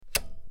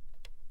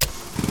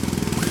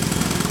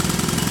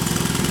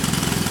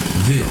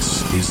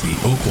This is the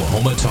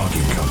Oklahoma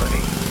Talking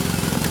Company.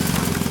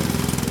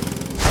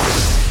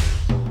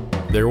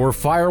 There were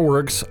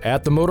fireworks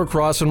at the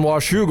motocross in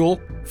Washougal.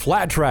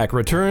 Flat Track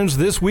returns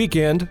this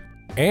weekend.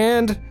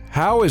 And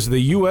how is the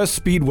U.S.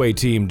 Speedway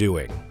team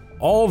doing?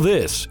 All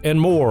this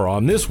and more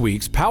on this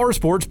week's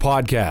Powersports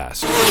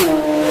Podcast.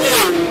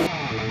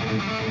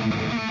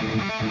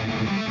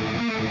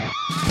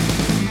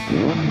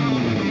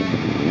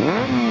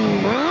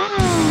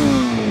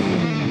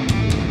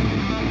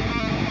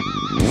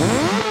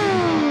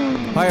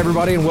 Hi,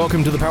 everybody, and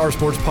welcome to the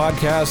Powersports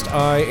Podcast.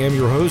 I am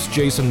your host,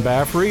 Jason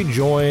Baffrey,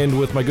 joined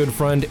with my good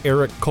friend,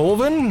 Eric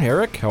Colvin.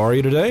 Eric, how are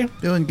you today?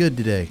 Doing good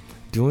today.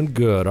 Doing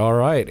good. All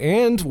right.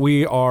 And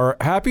we are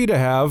happy to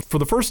have, for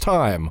the first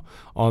time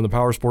on the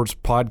Powersports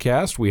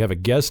Podcast, we have a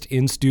guest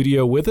in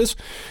studio with us,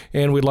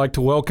 and we'd like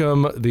to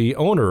welcome the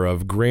owner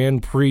of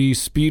Grand Prix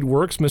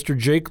Speedworks, Mr.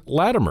 Jake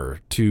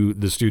Latimer, to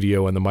the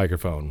studio and the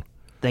microphone.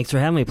 Thanks for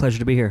having me. Pleasure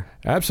to be here.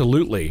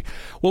 Absolutely.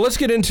 Well, let's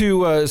get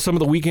into some of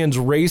the weekend's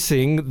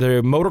racing.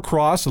 The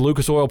motocross, the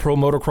Lucas Oil Pro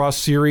Motocross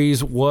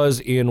Series,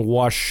 was in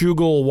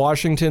Washougal,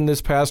 Washington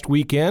this past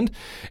weekend,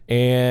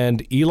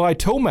 and Eli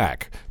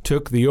Tomac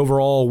took the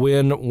overall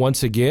win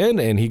once again,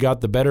 and he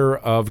got the better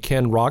of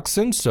Ken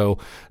Roczen. So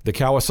the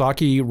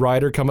Kawasaki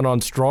rider coming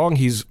on strong.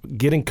 He's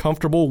getting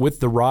comfortable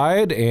with the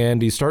ride,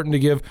 and he's starting to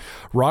give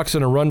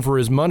Roczen a run for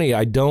his money.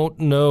 I don't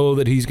know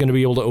that he's going to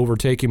be able to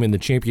overtake him in the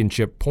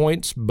championship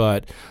points,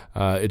 but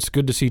it's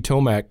good to see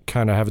Tomac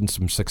kind of having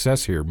some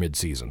success here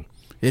mid-season.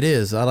 It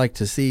is. I like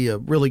to see a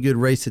really good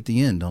race at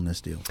the end on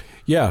this deal.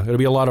 Yeah, it'll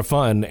be a lot of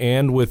fun.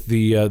 And with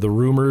the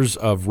rumors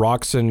of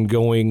Roczen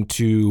going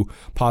to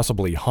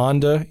possibly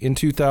Honda in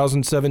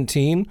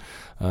 2017,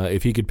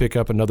 if he could pick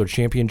up another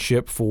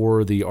championship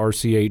for the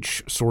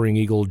RCH Soaring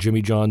Eagle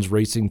Jimmy John's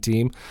racing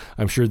team,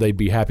 I'm sure they'd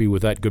be happy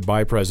with that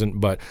goodbye present.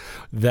 But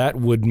that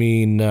would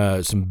mean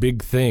some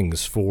big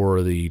things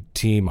for the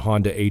team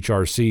Honda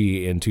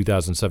HRC in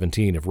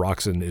 2017 if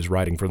Roczen is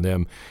riding for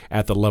them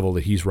at the level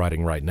that he's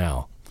riding right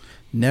now.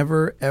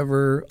 Never,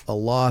 ever a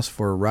loss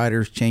for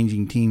riders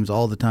changing teams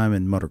all the time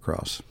in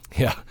motocross.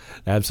 Yeah,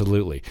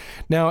 absolutely.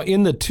 Now,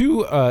 in the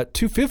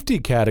 250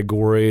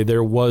 category,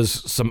 there was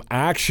some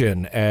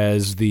action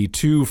as the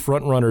two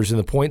frontrunners in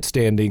the point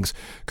standings,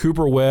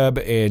 Cooper Webb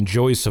and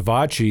Joey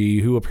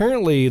Savacci, who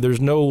apparently there's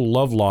no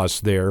love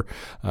lost there.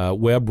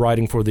 Webb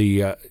riding for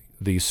the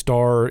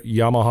Star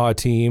Yamaha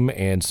team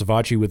and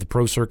Savacci with the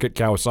Pro Circuit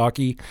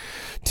Kawasaki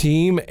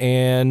team.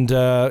 And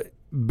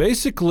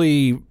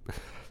basically,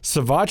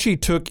 Savacci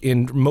took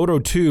in Moto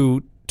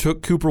 2,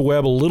 took Cooper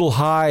Webb a little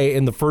high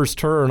in the first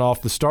turn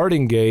off the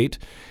starting gate,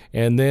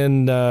 and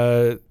then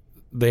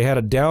they had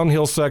a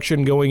downhill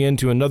section going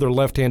into another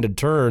left-handed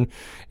turn,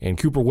 and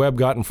Cooper Webb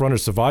got in front of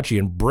Savacci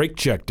and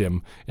brake-checked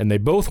him, and they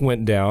both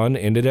went down,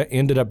 and it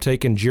ended up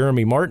taking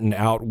Jeremy Martin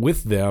out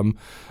with them.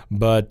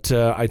 But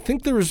I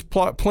think there was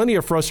plenty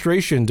of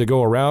frustration to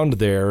go around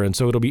there, and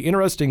so it'll be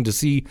interesting to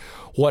see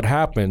what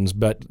happens,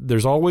 but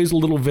there's always a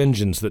little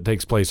vengeance that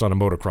takes place on a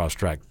motocross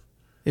track.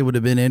 It would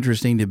have been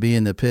interesting to be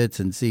in the pits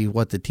and see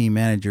what the team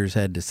managers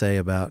had to say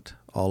about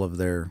all of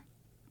their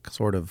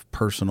sort of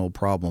personal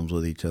problems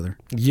with each other.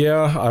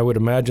 Yeah, I would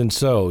imagine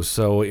so.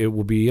 So it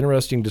will be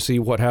interesting to see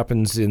what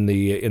happens in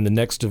the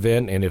next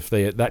event, and if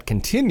that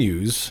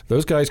continues,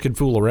 those guys could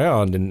fool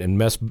around and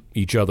mess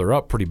each other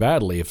up pretty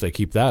badly if they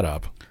keep that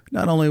up.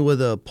 Not only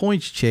with a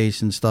points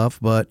chase and stuff,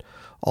 but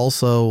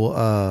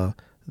also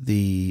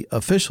the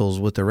officials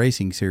with the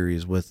racing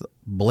series with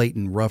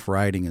blatant rough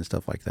riding and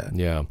stuff like that.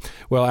 Yeah.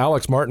 Well,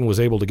 Alex Martin was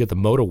able to get the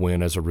moto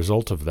win as a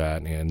result of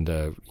that, and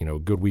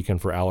good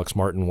weekend for Alex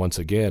Martin once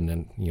again.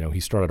 And he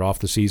started off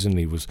the season,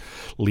 he was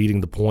leading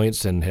the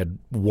points and had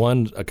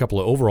won a couple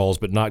of overalls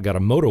but not got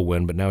a moto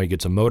win, but now he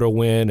gets a moto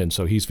win, and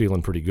so he's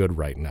feeling pretty good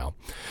right now.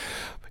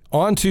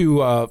 On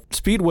to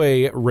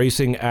Speedway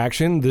racing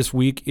action. This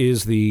week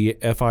is the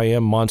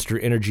FIM Monster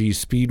Energy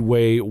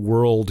Speedway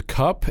World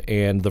Cup,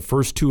 and the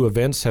first two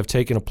events have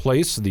taken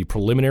place, the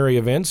preliminary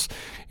events,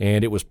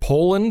 and it was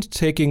Poland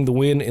taking the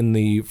win in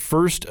the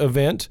first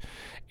event.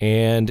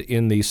 And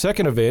in the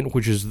second event,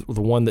 which is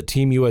the one that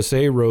Team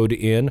USA rode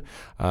in,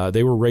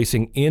 they were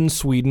racing in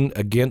Sweden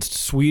against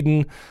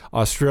Sweden,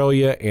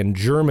 Australia, and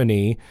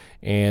Germany.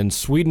 And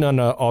Sweden and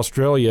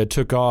Australia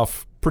took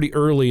off pretty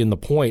early in the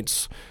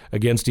points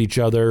against each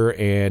other,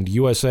 and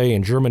USA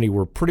and Germany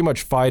were pretty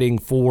much fighting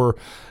for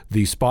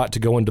the spot to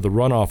go into the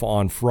runoff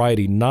on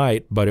Friday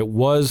night, but it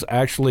was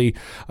actually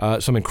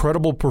some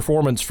incredible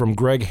performance from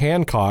Greg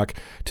Hancock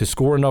to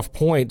score enough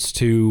points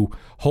to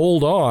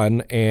hold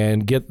on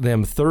and get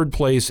them third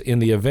place in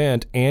the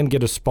event and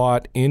get a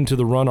spot into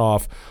the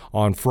runoff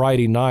on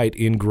Friday night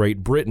in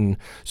Great Britain.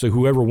 So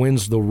whoever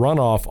wins the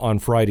runoff on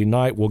Friday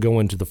night will go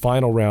into the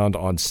final round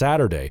on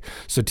Saturday.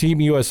 So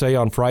Team USA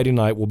on Friday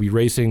night will be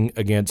racing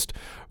against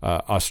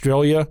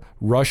Australia,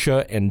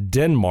 Russia, and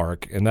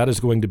Denmark, and that is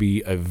going to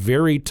be a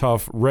very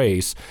tough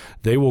race.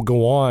 They will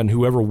go on,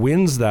 whoever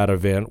wins that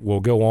event will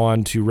go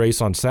on to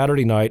race on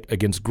Saturday night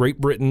against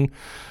Great Britain,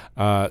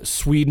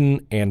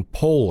 Sweden and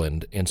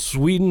Poland. And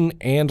Sweden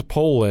and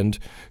Poland,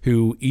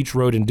 who each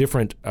rode in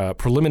different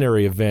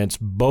preliminary events,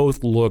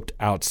 both looked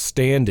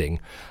outstanding.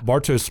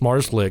 Bartosz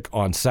Zmarzlik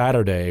on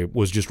Saturday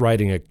was just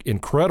riding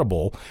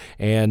incredible,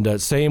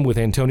 and same with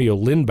Antonio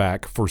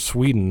Lindback for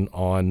Sweden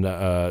on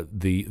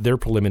their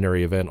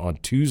preliminary event on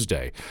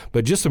Tuesday.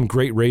 But just some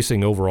great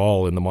racing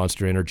overall in the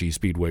Monster Energy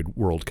Speedway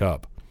World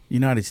Cup.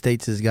 United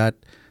States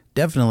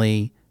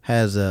definitely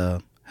has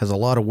a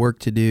lot of work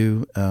to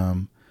do.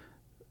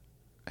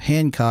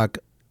 Hancock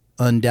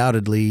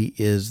undoubtedly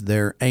is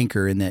their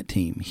anchor in that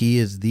team. He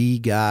is the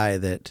guy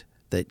that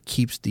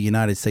keeps the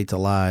United States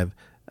alive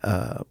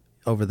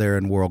over there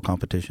in world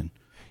competition.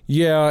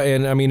 Yeah,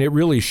 and I mean, it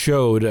really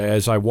showed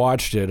as I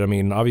watched it. I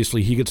mean,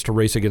 obviously he gets to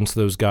race against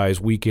those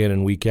guys week in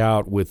and week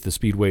out with the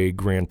Speedway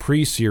Grand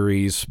Prix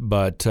series,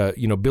 but,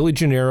 Billy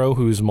Gennaro,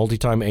 who's a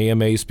multi-time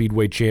AMA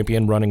Speedway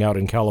champion running out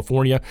in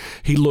California,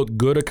 he looked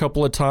good a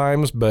couple of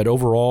times, but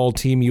overall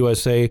Team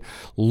USA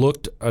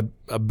looked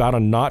about a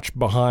notch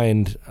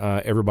behind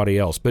everybody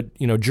else. But,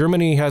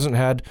 Germany hasn't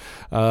had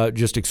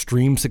just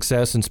extreme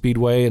success in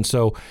Speedway, and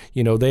so,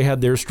 they had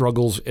their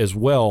struggles as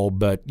well,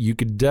 but you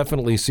could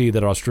definitely see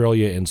that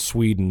Australia and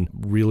Sweden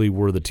really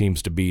were the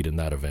teams to beat in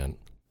that event.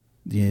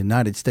 The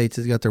United States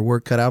has got their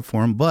work cut out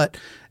for them, but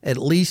at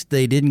least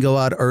they didn't go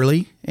out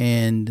early,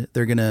 and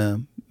they're going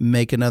to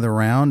make another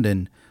round,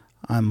 and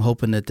I'm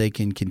hoping that they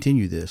can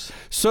continue this.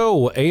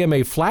 So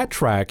AMA Flat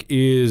Track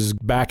is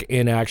back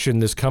in action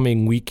this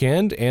coming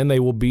weekend, and they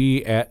will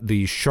be at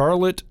the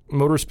Charlotte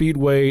Motor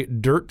Speedway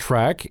Dirt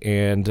Track.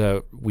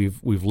 And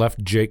we've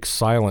left Jake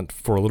silent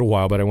for a little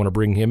while, but I want to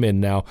bring him in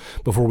now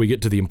before we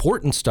get to the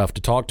important stuff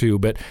to talk to.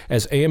 But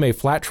as AMA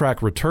Flat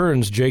Track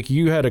returns, Jake,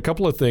 you had a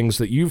couple of things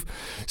that you've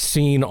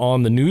seen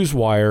on the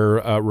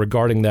newswire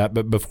regarding that.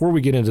 But before we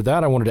get into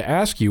that, I wanted to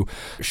ask you,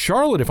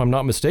 Charlotte, if I'm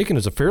not mistaken,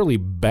 is a fairly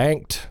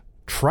banked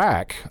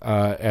track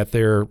at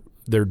their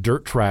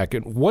dirt track.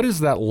 And what is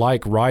that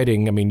like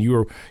riding? I mean,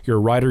 you're a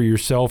rider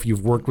yourself.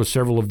 You've worked with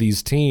several of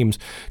these teams.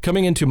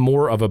 Coming into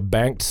more of a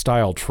banked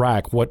style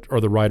track, what are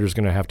the riders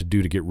going to have to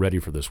do to get ready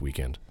for this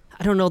weekend?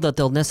 I don't know that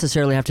they'll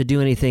necessarily have to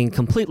do anything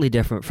completely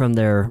different from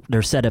their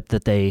setup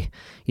that they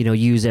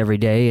use every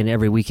day and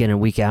every weekend and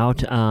week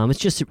out. It's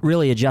just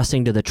really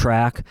adjusting to the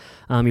track.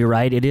 You're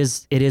right; it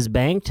is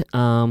banked,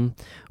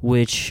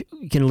 which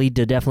can lead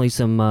to definitely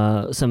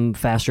some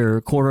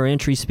faster quarter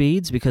entry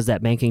speeds because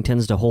that banking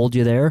tends to hold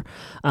you there.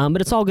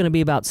 But it's all going to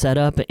be about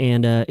setup,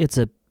 and it's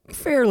a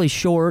fairly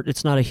short.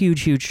 It's not a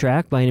huge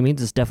track by any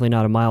means. It's definitely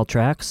not a mile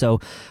track.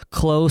 So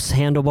close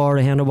handlebar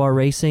to handlebar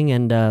racing,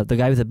 and the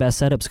guy with the best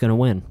setup is going to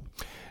win.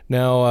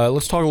 Now,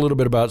 let's talk a little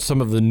bit about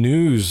some of the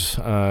news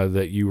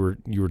that you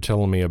were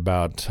telling me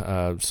about,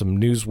 some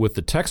news with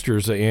the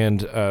Texters.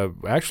 And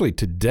actually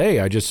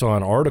today I just saw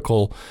an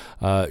article.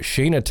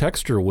 Shayna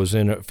Texter was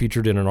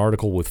featured in an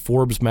article with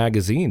Forbes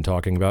magazine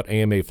talking about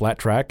AMA Flat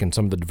Track and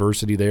some of the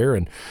diversity there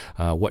and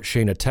what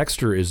Shayna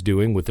Texter is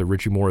doing with the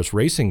Richie Morris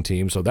Racing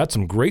team. So that's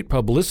some great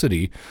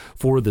publicity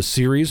for the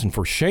series and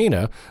for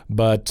Shayna.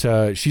 But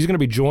she's going to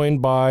be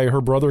joined by her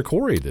brother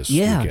Corey this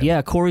weekend.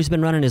 Yeah. Corey's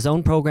been running his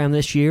own program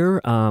this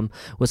year.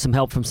 With some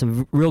help from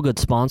some real good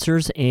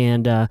sponsors,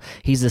 and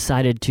he's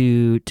decided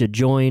to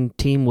join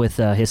team with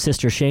his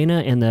sister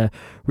Shayna and the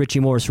Richie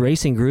Morris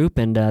Racing Group,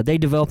 and they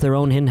develop their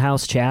own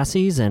in-house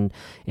chassis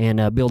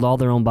and build all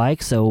their own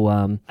bikes.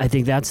 So I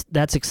think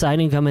that's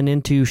exciting coming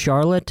into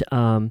Charlotte.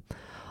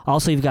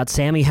 Also, you've got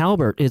Sammy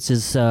Halbert.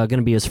 It's going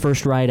to be his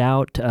first ride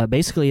out,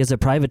 basically as a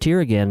privateer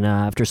again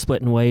after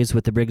splitting ways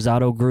with the Briggs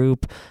Auto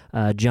Group.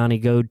 Johnny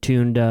Goad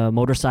tuned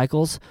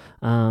motorcycles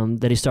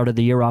that he started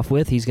the year off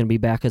with. He's going to be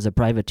back as a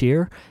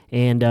privateer.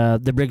 And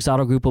the Briggs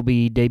Auto Group will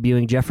be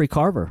debuting Jeffrey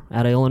Carver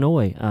out of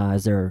Illinois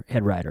as their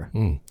head rider.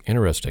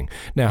 Interesting.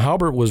 Now,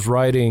 Halbert was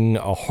riding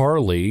a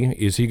Harley.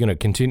 Is he going to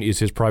continue? Is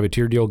his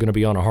privateer deal going to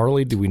be on a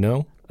Harley? Do we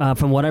know?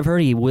 From what I've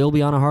heard, he will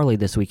be on a Harley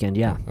this weekend,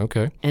 yeah.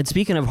 Okay. And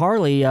speaking of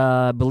Harley,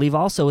 I believe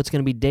also it's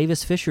going to be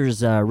Davis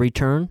Fisher's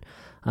return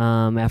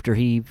after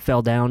he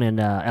fell down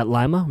at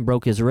Lima,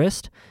 broke his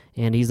wrist.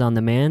 And he's on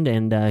the mend,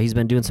 and he's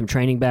been doing some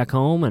training back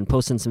home and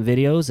posting some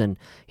videos, and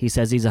he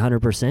says he's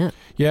 100%.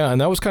 Yeah, and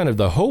that was kind of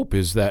the hope,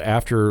 is that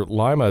after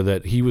Lima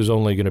that he was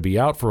only going to be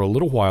out for a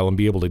little while and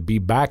be able to be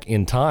back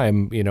in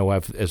time,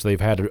 as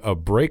they've had a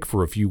break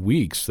for a few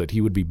weeks, that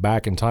he would be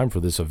back in time for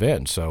this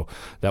event. So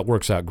that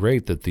works out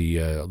great that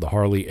the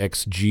Harley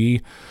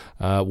XG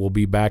will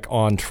be back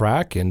on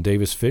track, and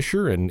Davis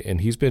Fisher,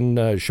 and he's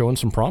been showing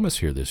some promise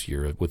here this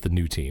year with the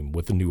new team,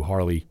 with the new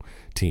Harley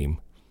team.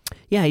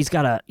 Yeah, he's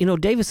got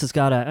Davis has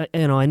got I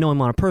know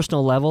him on a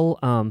personal level,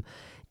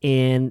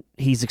 and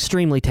he's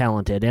extremely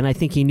talented. And I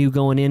think he knew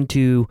going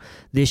into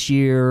this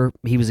year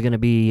he was going to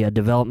be a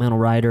developmental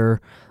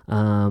rider,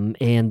 and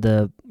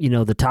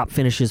the top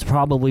finishes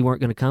probably weren't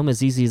going to come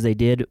as easy as they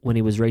did when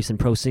he was racing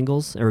Pro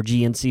Singles or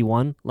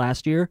GNC1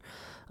 last year,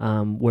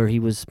 where he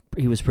was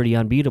pretty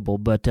unbeatable.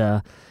 But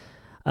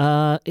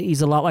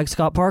he's a lot like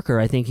Scott Parker.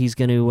 I think he's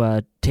going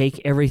to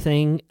take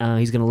everything.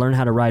 He's going to learn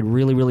how to ride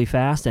really, really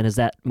fast, and as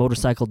that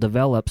motorcycle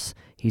develops,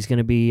 he's going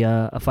to be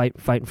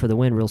fighting for the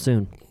win real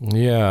soon.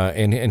 Yeah,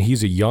 and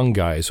he's a young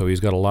guy, so he's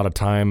got a lot of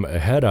time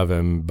ahead of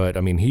him. But,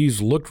 I mean,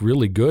 he's looked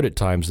really good at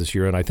times this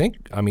year. And I think,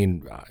 I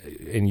mean,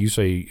 and you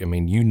say, I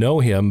mean, you know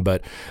him,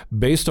 but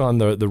based on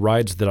the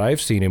rides that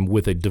I've seen him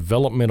with a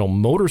developmental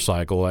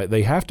motorcycle,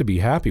 they have to be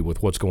happy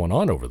with what's going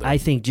on over there. I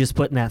think just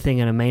putting that thing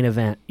in a main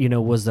event,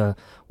 was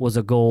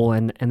a goal,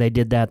 and they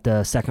did that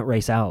the second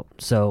race out.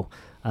 So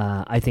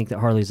I think that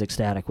Harley's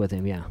ecstatic with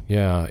him, yeah.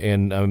 Yeah,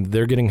 and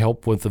they're getting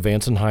help with the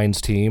Vance and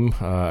Hines team.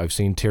 I've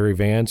seen Terry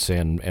Vance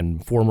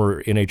and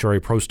former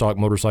NHRA Pro Stock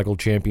motorcycle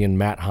champion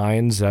Matt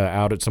Hines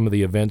out at some of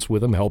the events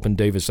with him, helping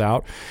Davis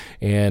out.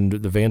 And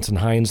the Vance and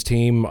Hines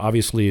team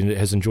obviously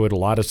has enjoyed a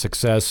lot of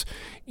success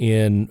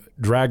in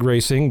drag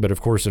racing, but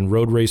of course in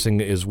road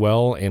racing as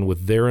well. And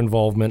with their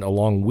involvement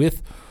along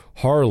with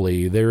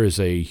Harley, there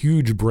is a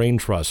huge brain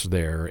trust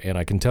there, and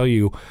I can tell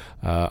you,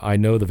 I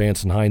know the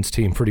Vance and Hines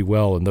team pretty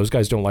well, and those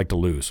guys don't like to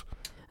lose.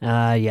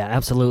 Yeah,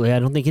 absolutely. I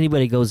don't think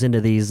anybody goes into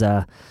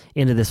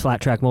into this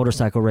flat track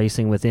motorcycle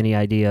racing with any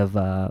idea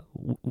of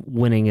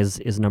winning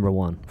is number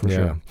one for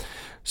sure.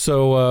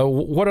 So,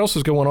 what else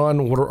is going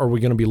on? What are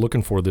we going to be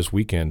looking for this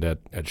weekend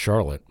at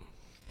Charlotte?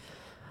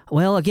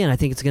 Well, again, I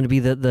think it's going to be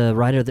the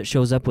rider that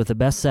shows up with the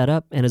best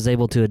setup and is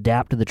able to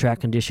adapt to the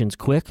track conditions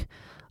quick.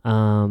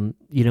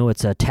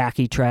 It's a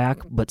tacky track,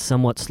 but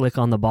somewhat slick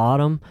on the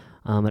bottom.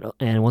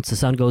 And once the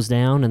sun goes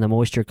down and the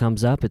moisture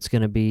comes up, it's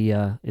going to be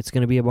a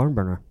barn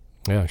burner.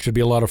 Yeah, it should be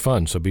a lot of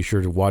fun, so be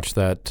sure to watch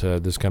that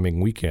this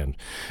coming weekend.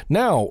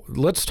 Now,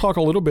 let's talk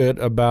a little bit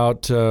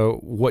about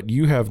what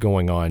you have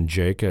going on,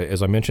 Jake.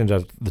 As I mentioned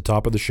at the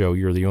top of the show,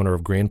 you're the owner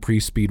of Grand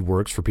Prix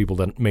Speedworks. For people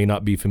that may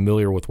not be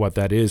familiar with what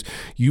that is,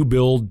 you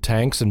build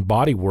tanks and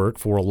bodywork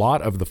for a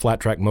lot of the flat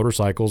track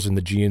motorcycles in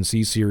the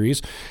GNC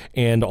series,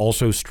 and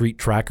also street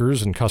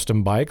trackers and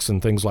custom bikes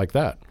and things like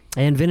that.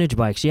 And vintage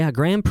bikes, yeah.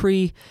 Grand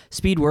Prix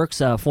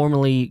Speedworks,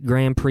 formerly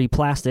Grand Prix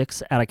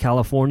Plastics out of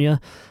California,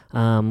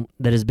 that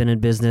has been in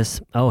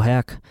business. Oh,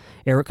 heck.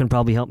 Eric can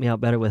probably help me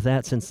out better with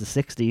that since the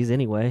 60s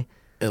anyway.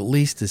 At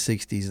least the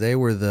 60s. They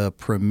were the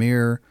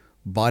premier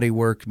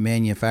bodywork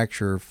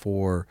manufacturer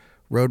for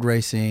road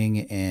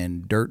racing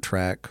and dirt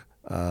track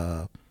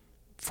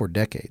for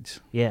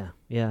decades. Yeah.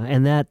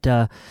 And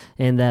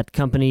that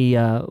company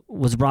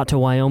was brought to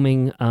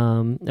Wyoming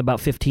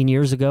about 15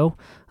 years ago,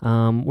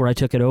 where I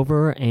took it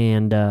over,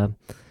 and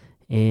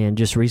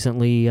just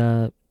recently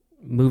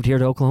moved here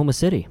to Oklahoma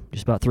City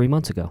just about 3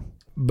 months ago.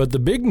 But the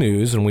big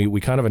news, and we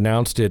kind of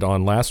announced it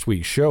on last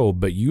week's show,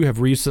 but you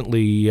have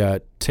recently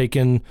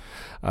taken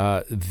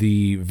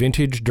the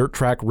Vintage Dirt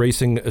Track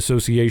Racing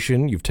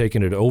Association. You've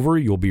taken it over.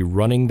 You'll be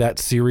running that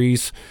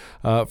series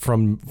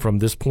from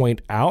this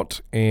point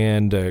out,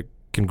 and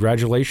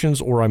congratulations,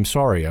 or I'm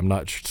sorry. I'm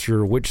not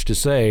sure which to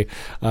say.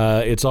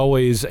 It's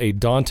always a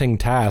daunting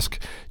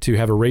task to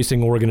have a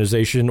racing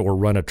organization or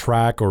run a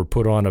track or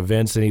put on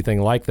events,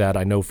 anything like that.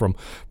 I know from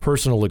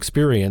personal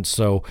experience.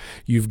 So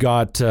you've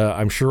got,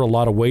 I'm sure, a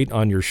lot of weight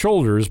on your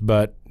shoulders,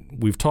 but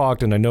we've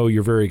talked, and I know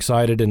you're very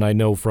excited, and I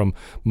know from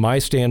my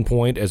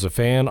standpoint as a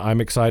fan, I'm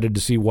excited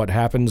to see what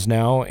happens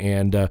now,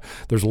 and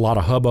there's a lot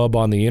of hubbub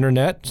on the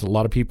internet. There's a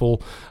lot of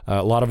people,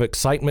 a lot of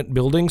excitement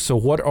building. So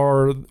what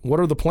are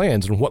the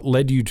plans, and what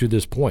led you to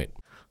this point?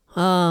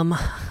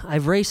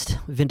 I've raced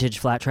vintage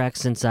flat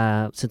tracks since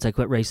I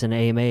quit racing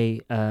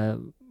AMA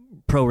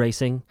pro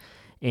racing,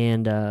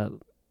 and I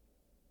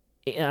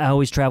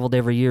always traveled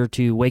every year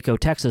to Waco,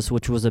 Texas,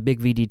 which was a big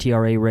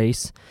VDTRA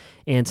race.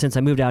 And since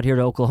I moved out here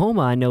to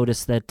Oklahoma, I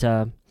noticed that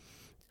there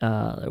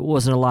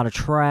wasn't a lot of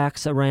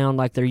tracks around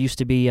like there used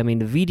to be. I mean,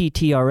 the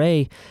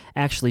VDTRA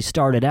actually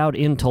started out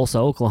in Tulsa,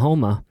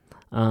 Oklahoma.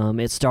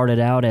 It started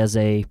out as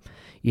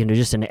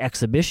just an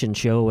exhibition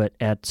show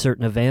at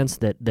certain events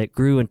that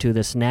grew into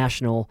this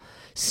national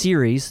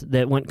series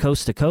that went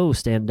coast to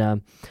coast.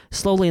 And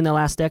slowly in the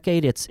last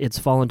decade, it's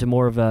fallen to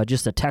more of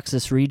just a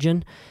Texas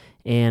region.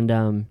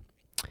 And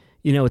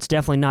it's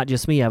definitely not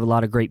just me. I have a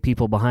lot of great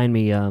people behind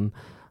me.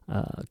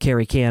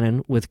 Kerry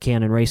Cannon with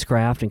Cannon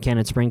Racecraft and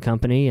Cannon Spring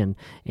Company, and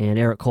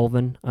Eric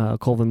Colvin,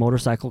 Colvin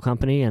Motorcycle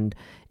Company, and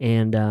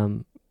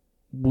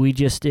we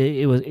just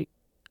it was.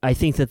 I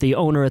think that the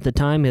owner at the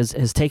time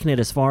has taken it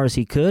as far as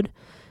he could,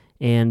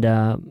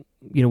 and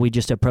we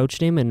just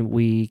approached him and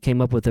we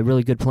came up with a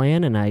really good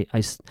plan, and I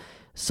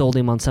sold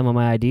him on some of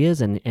my ideas,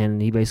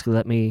 and he basically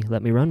let me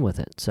run with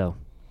it. So.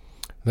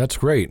 That's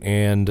great.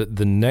 And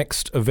the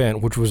next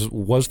event, which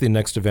was the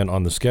next event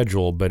on the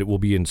schedule, but it will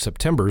be in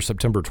September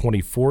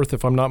 24th,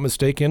 if I'm not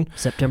mistaken.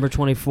 September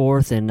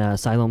 24th in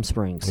Siloam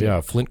Springs.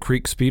 Yeah, Flint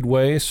Creek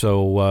Speedway.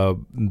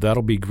 So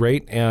that'll be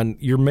great. And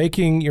you're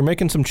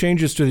making some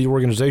changes to the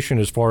organization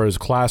as far as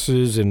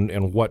classes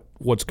and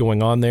what's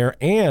going on there,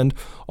 and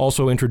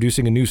also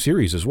introducing a new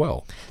series as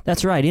well.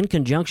 That's right. In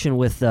conjunction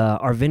with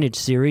our vintage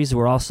series,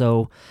 we're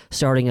also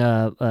starting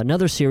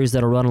another series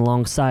that'll run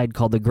alongside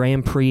called the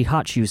Grand Prix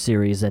Hot Shoe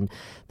Series. And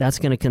that's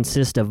going to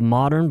consist of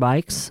modern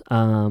bikes,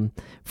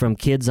 from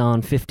kids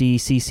on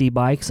 50cc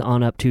bikes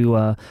on up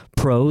to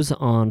pros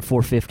on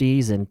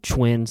 450s and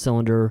twin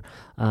cylinder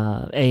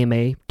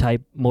AMA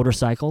type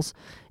motorcycles.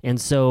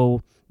 And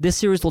so this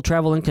series will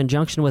travel in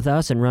conjunction with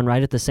us and run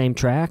right at the same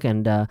track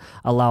and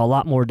allow a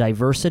lot more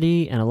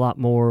diversity and a lot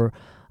more,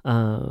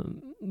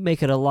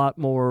 make it a lot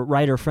more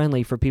rider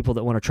friendly for people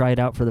that want to try it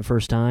out for the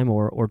first time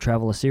or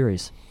travel a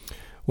series.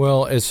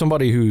 Well, as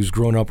somebody who's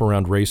grown up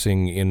around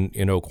racing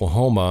in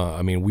Oklahoma,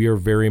 I mean, we are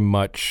very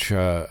much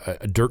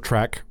a dirt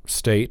track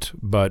state,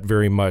 but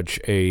very much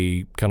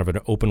a kind of an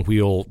open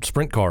wheel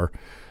sprint car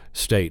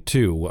state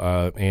too,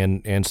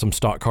 and some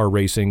stock car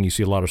racing. You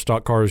see a lot of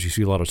stock cars, you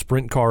see a lot of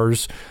sprint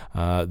cars.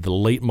 The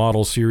late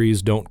model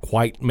series don't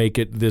quite make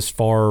it this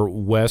far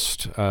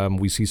west.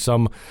 We see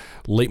some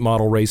late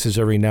model races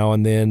every now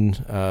and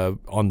then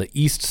on the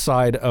east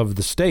side of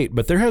the state,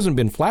 but there hasn't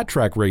been flat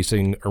track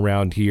racing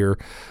around here.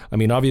 I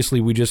mean,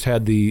 obviously we just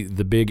had the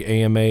big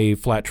AMA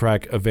flat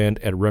track event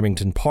at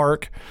Remington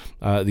Park,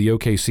 the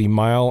OKC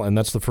Mile, and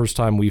that's the first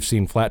time we've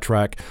seen flat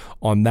track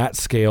on that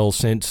scale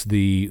since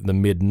the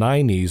mid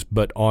 90s.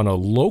 But on a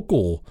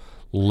local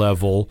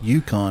level,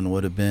 Yukon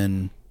would have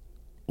been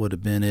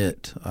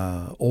it,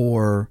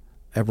 or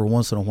every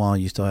once in a while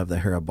you still have the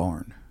Harrah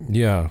Barn.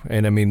 Yeah,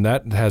 and I mean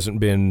that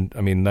hasn't been.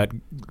 I mean that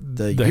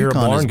the Harrah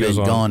Barn has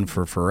been gone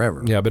for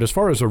forever. Yeah, but as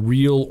far as a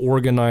real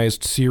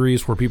organized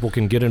series where people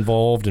can get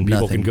involved and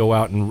people can go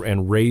out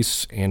and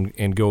race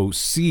and go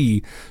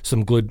see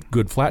some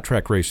good flat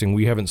track racing,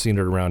 we haven't seen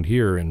it around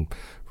here in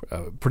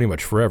pretty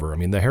much forever. I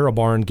mean, the Harrah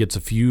Barn gets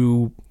a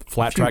few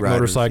flat track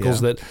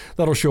motorcycles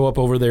that'll show up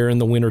over there in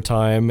the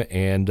wintertime,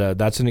 and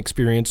that's an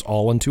experience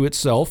all unto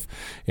itself.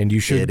 And you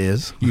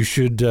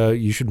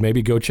should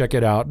maybe go check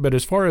it out. But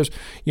as far as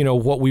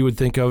what we would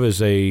think of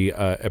as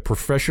a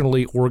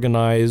professionally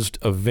organized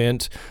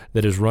event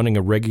that is running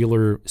a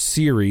regular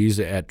series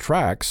at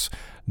tracks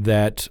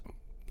that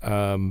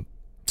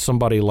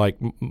somebody like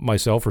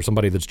myself or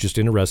somebody that's just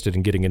interested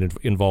in getting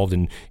involved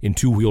in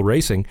two-wheel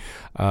racing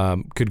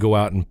could go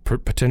out and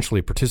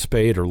potentially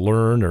participate or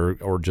learn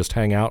or just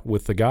hang out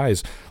with the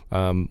guys.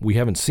 We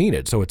haven't seen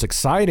it. So it's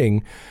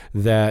exciting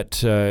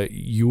that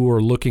you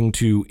are looking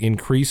to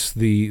increase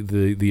the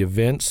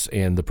events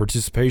and the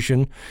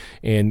participation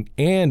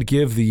and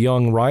give the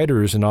young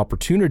riders an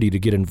opportunity to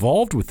get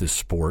involved with this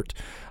sport.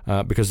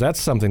 Because that's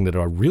something that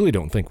I really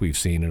don't think we've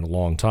seen in a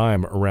long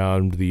time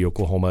around the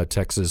Oklahoma,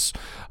 Texas,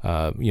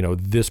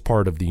 this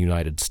part of the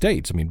United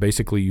States. I mean,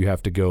 basically you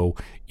have to go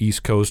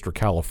East Coast or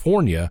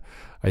California,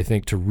 I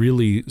think, to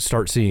really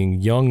start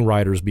seeing young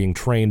riders being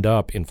trained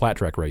up in flat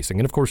track racing.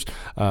 And, of course,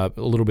 a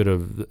little bit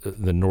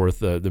of the north,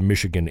 the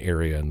Michigan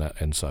area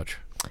and such.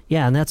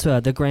 Yeah, and that's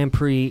the Grand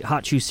Prix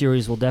Hot Shoe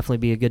Series will definitely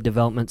be a good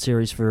development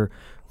series for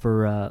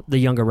the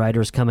younger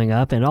riders coming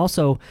up. And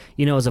also,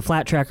 as a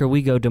flat tracker,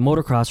 we go to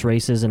motocross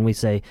races and we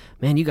say,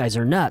 man, you guys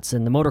are nuts.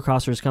 And the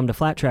motocrossers come to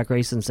flat track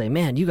races and say,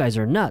 man, you guys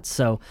are nuts.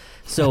 So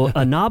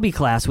a knobby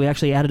class, we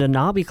actually added a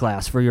knobby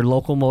class for your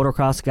local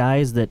motocross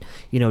guys that,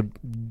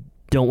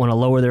 don't want to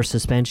lower their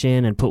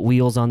suspension and put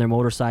wheels on their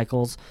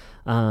motorcycles.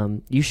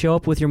 You show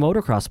up with your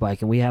motocross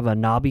bike, and we have a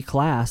knobby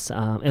class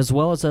as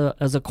well as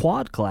a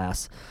quad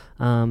class.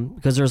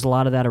 Because there's a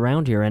lot of that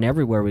around here and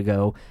everywhere we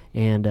go,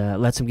 and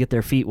lets them get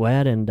their feet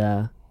wet and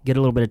get a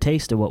little bit of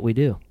taste of what we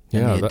do.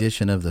 Yeah, the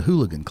addition of the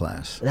hooligan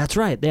class. That's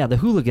right. Yeah, the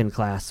hooligan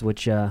class,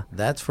 which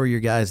that's for your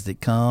guys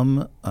that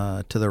come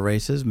to the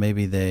races.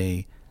 Maybe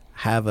they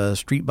have a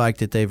street bike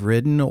that they've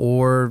ridden,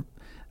 or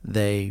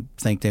they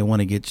think they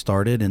want to get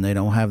started and they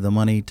don't have the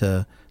money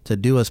to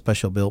do a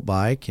special built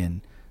bike,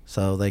 and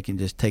so they can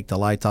just take the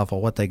lights off of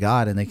what they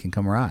got and they can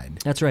come ride.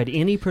 That's right.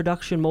 Any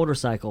production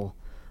motorcycle.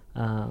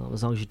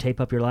 As long as you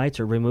tape up your lights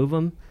or remove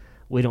them,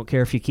 we don't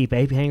care if you keep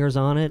ape hangers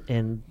on it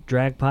and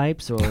drag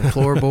pipes or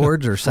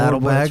floorboards or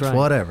saddlebags, right.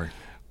 Whatever.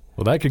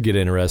 Well, that could get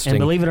interesting. And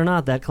believe it or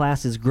not, that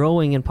class is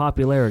growing in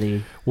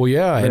popularity. Well,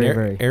 yeah,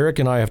 Eric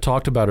and I have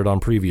talked about it on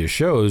previous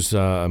shows.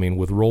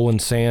 With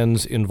Roland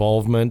Sand's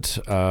involvement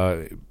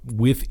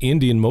with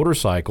Indian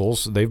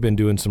motorcycles, they've been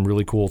doing some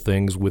really cool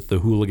things with the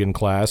hooligan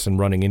class and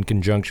running in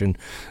conjunction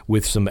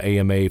with some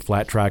AMA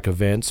flat track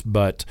events.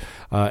 But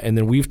and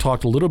then we've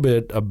talked a little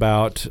bit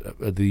about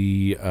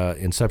the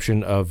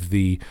inception of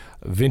the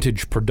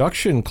vintage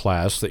production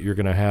class that you're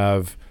going to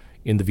have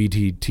in the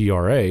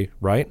VDTRA,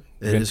 right?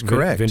 It is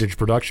correct. Vintage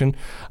production,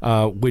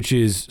 which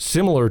is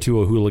similar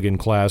to a hooligan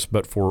class,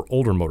 but for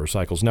older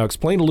motorcycles. Now,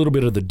 explain a little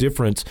bit of the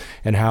difference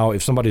and how,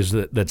 if somebody's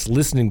that's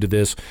listening to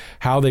this,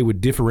 how they would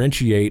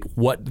differentiate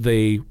what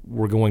they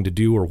were going to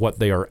do or what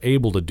they are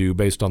able to do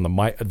based on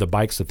the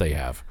bikes that they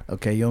have.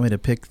 Okay, you want me to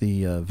pick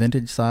the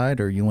vintage side,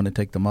 or you want to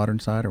take the modern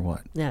side, or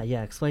what? Yeah.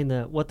 Explain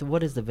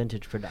what is the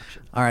vintage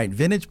production? All right,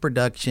 vintage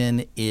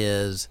production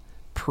is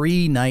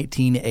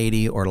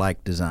pre-1980 or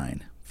like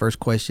design. First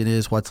question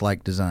is, what's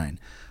like design?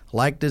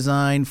 Like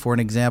design, for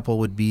an example,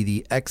 would be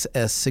the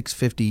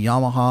XS650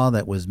 Yamaha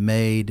that was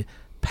made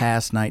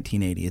past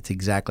 1980. It's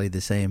exactly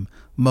the same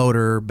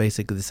motor,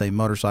 basically the same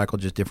motorcycle,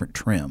 just different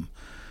trim.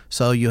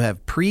 So you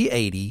have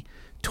pre-80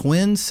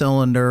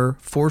 twin-cylinder,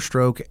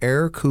 four-stroke,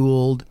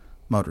 air-cooled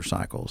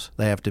motorcycles.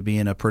 They have to be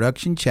in a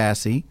production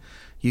chassis.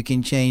 You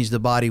can change the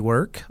body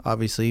work,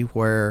 obviously,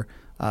 where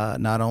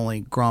not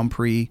only Grand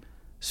Prix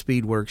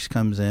Speedworks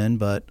comes in,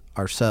 but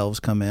ourselves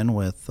come in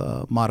with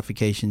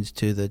modifications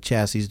to the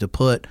chassis to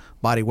put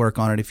body work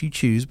on it if you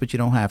choose, but you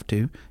don't have to.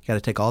 You got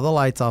to take all the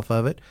lights off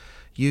of it.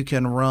 You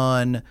can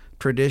run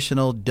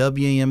traditional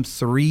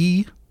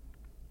WM3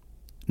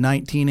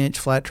 19-inch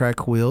flat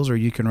track wheels, or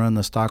you can run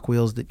the stock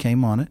wheels that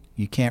came on it.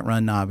 You can't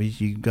run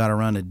knobbies. You got to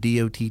run a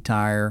DOT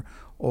tire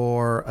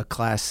or a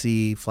Class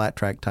C flat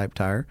track type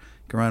tire.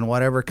 You can run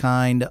whatever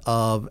kind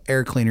of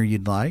air cleaner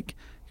you'd like.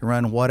 You can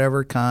run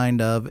whatever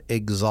kind of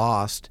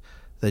exhaust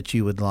that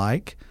you would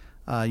like.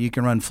 You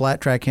can run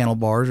flat track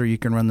handlebars, or you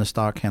can run the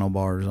stock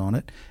handlebars on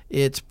it.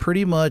 It's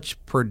pretty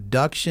much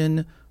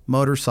production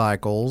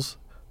motorcycles.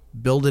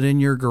 Build it in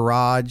your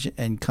garage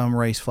and come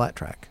race flat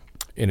track.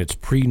 And it's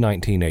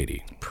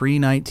pre-1980.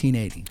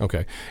 Pre-1980.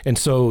 Okay. And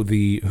so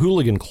the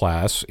hooligan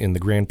class in the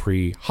Grand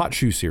Prix Hot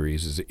Shoe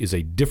Series is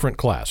a different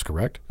class,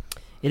 correct?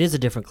 It is a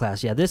different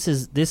class. Yeah, this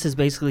is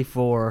basically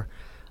for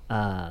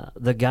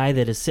the guy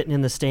that is sitting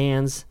in the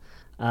stands,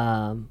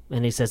 and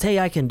he says, "Hey,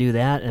 I can do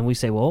that." And we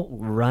say, "Well,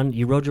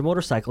 you rode your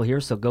motorcycle here,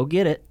 so go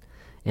get it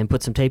and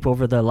put some tape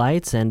over the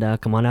lights and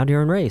come on out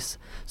here and race."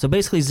 So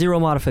basically 0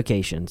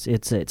 modifications.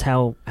 It's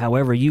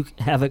however you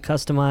have it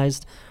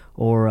customized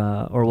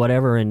or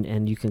whatever,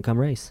 and you can come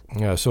race.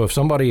 Yeah, so if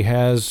somebody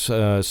has,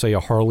 say, a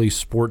Harley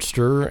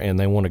Sportster and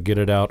they want to get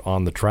it out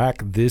on the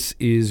track, this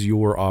is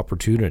your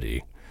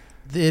opportunity.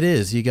 It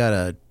is. You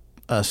got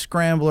a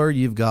Scrambler,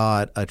 you've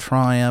got a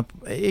Triumph.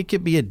 It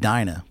could be a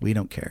Dyna. We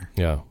don't care.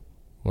 Yeah.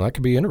 Well, that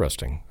could be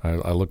interesting.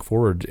 I look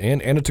forward,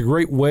 and it's a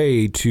great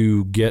way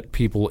to get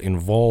people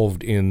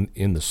involved in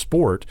the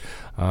sport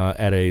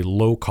at a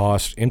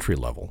low-cost entry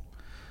level.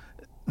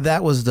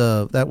 That was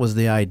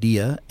the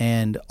idea.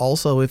 And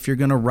also, if you're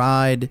going to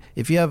ride,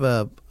 if you have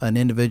an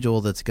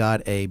individual that's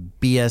got a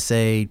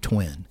BSA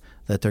twin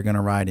that they're going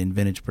to ride in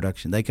vintage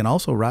production, they can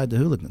also ride the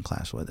hooligan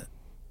class with it.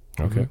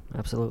 Okay. Mm-hmm.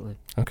 Absolutely.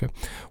 Okay.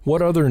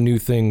 What other new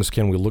things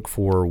can we look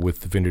for with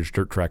the Vintage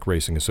Dirt Track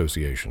Racing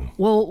Association?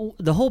 Well,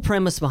 the whole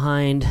premise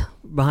behind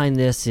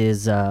this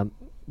is,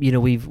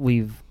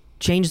 we've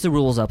changed the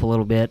rules up a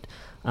little bit,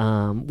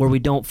 where we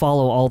don't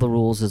follow all the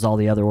rules as all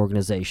the other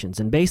organizations.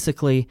 And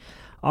basically,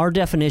 our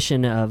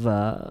definition of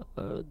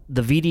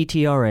the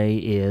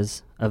VDTRA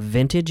is a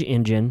vintage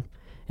engine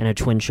and a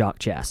twin shock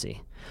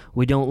chassis.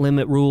 We don't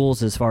limit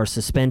rules as far as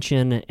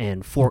suspension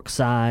and fork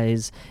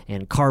size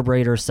and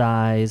carburetor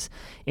size.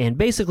 And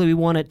basically we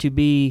want it to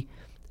be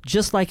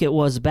just like it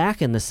was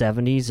back in the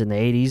 70s and the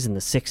 80s and the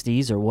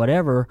 60s or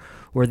whatever,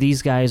 where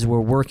these guys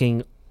were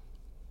working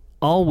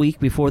all week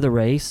before the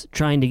race,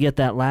 trying to get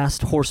that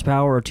last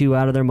horsepower or two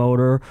out of their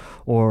motor,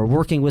 or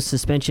working with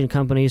suspension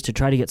companies to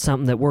try to get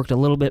something that worked a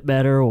little bit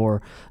better,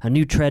 or a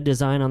new tread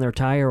design on their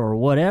tire or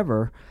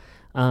whatever.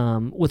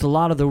 With a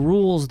lot of the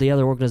rules the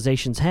other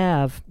organizations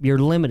have, you're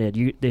limited.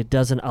 It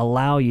doesn't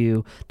allow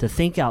you to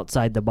think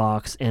outside the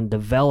box and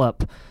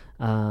develop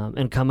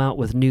and come out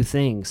with new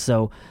things.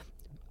 So,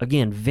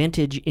 again,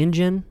 vintage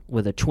engine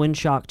with a twin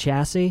shock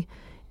chassis.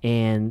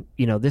 And,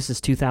 this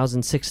is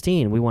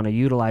 2016. We want to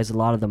utilize a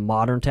lot of the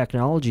modern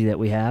technology that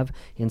we have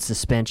in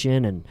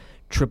suspension and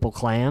triple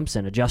clamps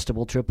and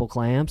adjustable triple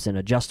clamps and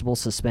adjustable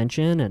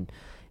suspension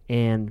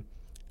and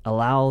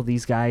allow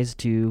these guys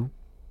to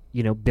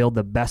build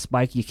the best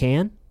bike you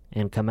can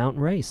and come out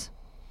and race.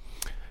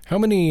 How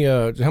many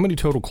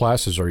total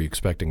classes are you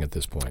expecting at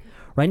this point?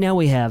 Right now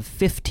we have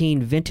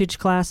 15 vintage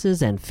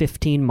classes and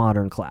 15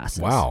 modern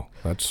classes. Wow,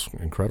 that's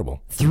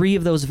incredible. 3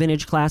 of those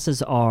vintage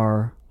classes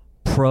are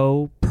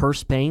pro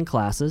purse-paying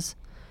classes,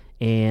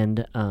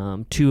 and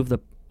 2 of the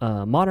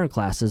modern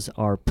classes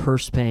are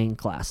purse-paying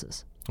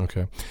classes.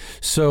 Okay.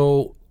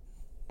 So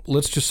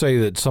let's just say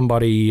that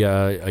somebody,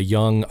 a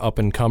young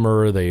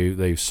up-and-comer,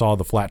 they saw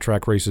the flat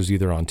track races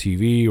either on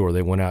TV or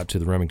they went out to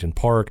the Remington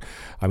Park.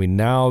 I mean,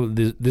 now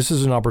this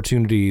is an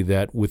opportunity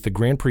that with the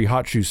Grand Prix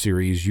Hot Shoe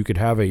Series, you could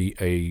have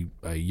a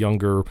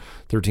younger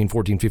 13,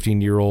 14,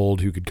 15-year-old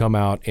who could come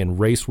out and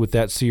race with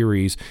that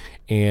series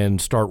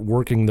and start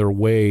working their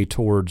way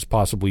towards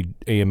possibly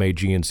AMA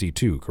GNC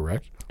 2,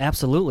 correct?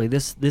 Absolutely.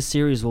 This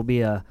series will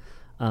be a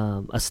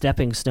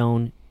stepping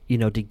stone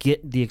to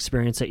get the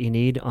experience that you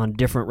need on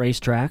different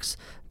racetracks,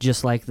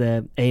 just like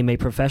the AMA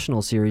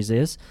Professional Series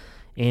is.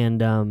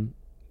 And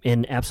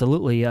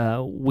absolutely,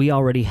 we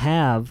already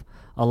have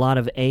a lot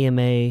of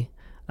AMA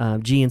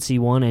GNC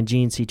 1 and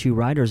GNC 2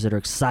 riders that are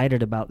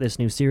excited about this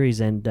new series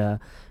and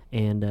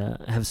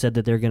have said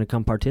that they're going to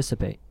come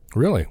participate.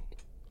 Really?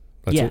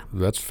 Yeah.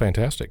 That's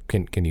fantastic.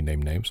 Can you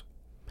name names?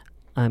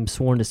 I'm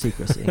sworn to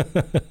secrecy.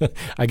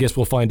 I guess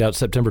we'll find out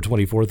September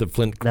 24th at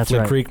Flint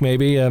right. Creek,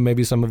 maybe.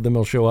 Maybe some of them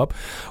will show up.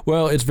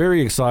 Well, it's very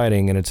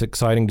exciting, and it's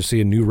exciting to see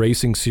a new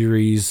racing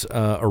series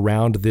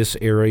around this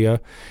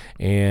area,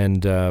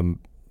 and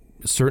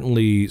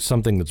certainly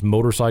something that's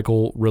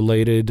motorcycle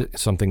related,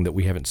 something that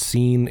we haven't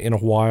seen in a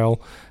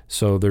while.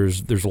 So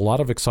there's a lot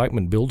of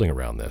excitement building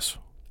around this.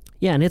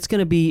 Yeah, and it's going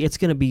to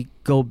be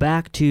go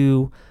back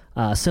to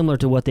similar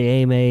to what the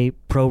AMA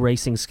Pro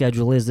Racing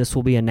schedule is, this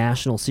will be a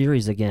national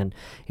series again.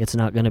 It's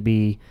not going to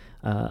be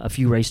a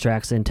few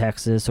racetracks in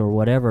Texas or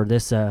whatever.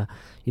 This,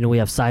 we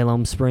have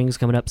Siloam Springs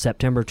coming up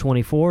September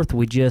 24th.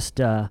 We just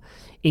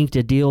inked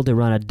a deal to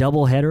run a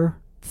doubleheader,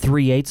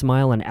 3/8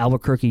 mile in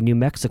Albuquerque, New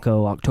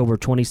Mexico, October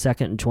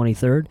 22nd and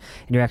 23rd.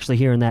 And you're actually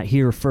hearing that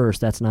here first.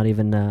 That's not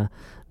even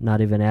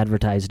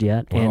advertised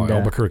yet. Wow, and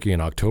Albuquerque in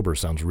October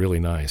sounds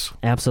really nice.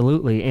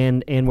 Absolutely.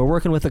 And we're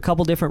working with a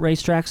couple different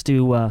racetracks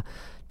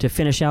to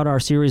finish out our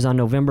series on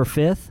November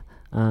 5th.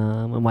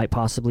 We might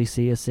possibly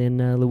see us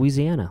in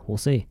Louisiana. We'll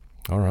see.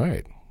 All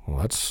right. Well,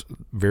 that's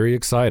very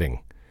exciting.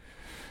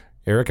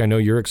 Eric, I know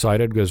you're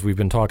excited because we've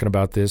been talking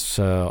about this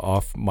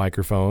off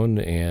microphone,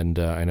 and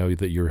I know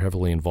that you're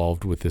heavily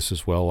involved with this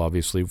as well,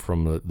 obviously,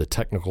 from the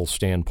technical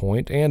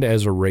standpoint and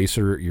as a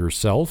racer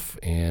yourself.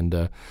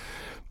 And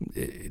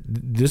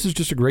this is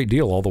just a great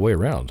deal all the way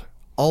around.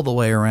 All the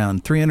way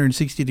around.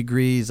 360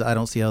 degrees. I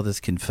don't see how this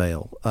can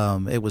fail.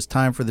 It was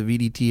time for the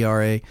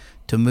VDTRA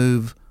to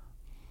move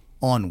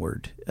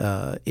onward.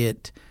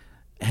 It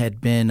had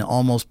been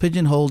almost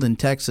pigeonholed in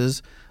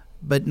Texas,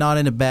 but not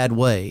in a bad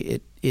way.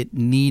 It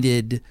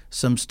needed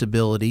some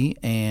stability,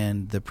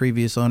 and the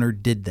previous owner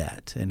did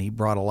that. And he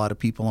brought a lot of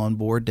people on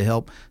board to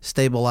help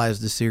stabilize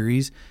the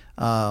series.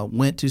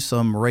 Went to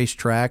some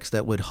racetracks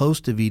that would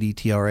host a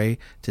VDTRA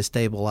to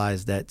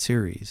stabilize that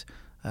series.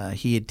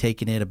 He had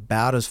taken it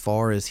about as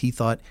far as he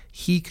thought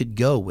he could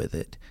go with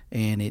it,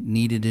 and it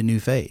needed a new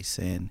face,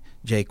 and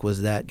Jake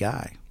was that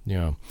guy.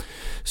 Yeah.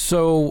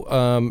 So,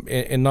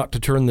 and not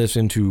to turn this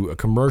into a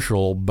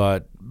commercial,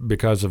 but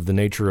because of the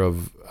nature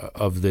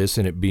of this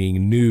and it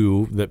being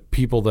new, that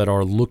people that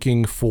are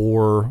looking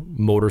for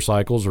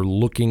motorcycles or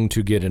looking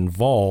to get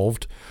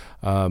involved,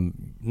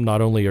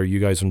 not only are you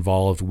guys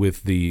involved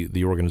with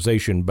the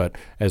organization, but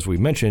as we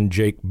mentioned,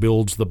 Jake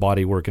builds the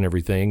bodywork and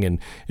everything, and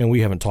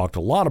we haven't talked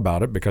a lot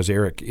about it because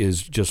Eric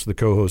is just the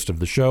co-host of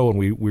the show, and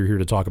we're here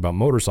to talk about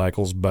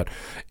motorcycles, but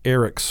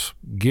Eric's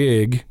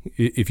gig,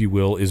 if you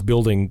will, is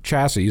building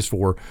chassis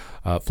for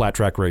flat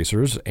track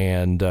racers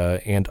and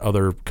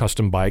other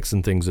custom bikes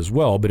and things as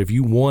well. But if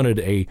you wanted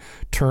a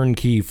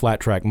turnkey flat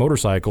track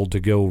motorcycle to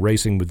go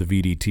racing with the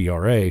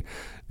VDTRA,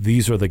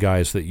 these are the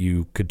guys that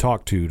you could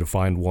talk to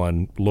find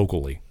one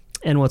locally.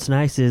 And what's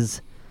nice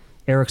is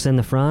Eric's in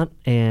the front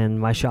and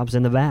my shop's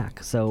in the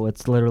back. So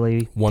it's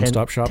literally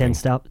one-stop shopping.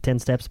 10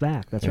 steps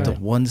back. That's It's right. a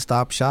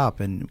one-stop shop,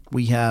 and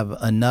we have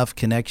enough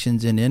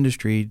connections in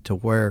industry to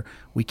where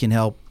we can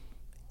help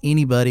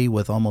anybody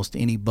with almost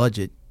any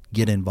budget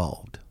get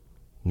involved.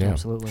 Yeah.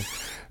 Absolutely.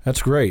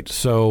 That's great.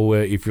 So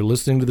if you're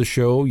listening to the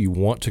show, you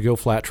want to go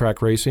flat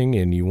track racing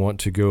and you want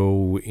to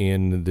go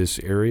in this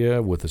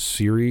area with a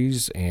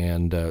series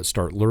and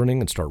start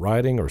learning and start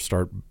riding or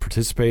start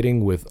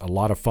participating with a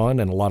lot of fun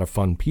and a lot of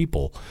fun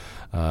people,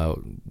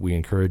 we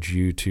encourage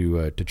you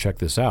to check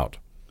this out.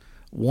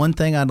 One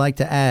thing I'd like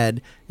to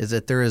add is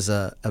that there is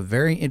a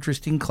very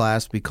interesting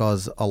class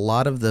because a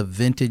lot of the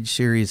vintage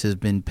series has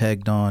been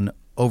pegged on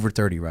over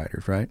 30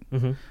 riders, right?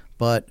 Mm-hmm.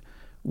 But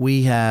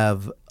we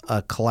have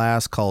a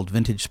class called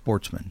Vintage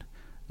Sportsman.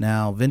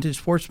 Now, Vintage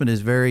Sportsman is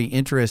very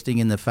interesting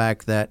in the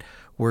fact that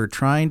we're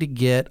trying to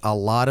get a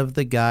lot of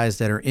the guys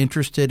that are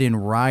interested in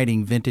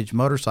riding vintage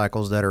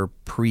motorcycles that are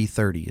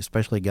pre-30,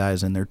 especially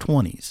guys in their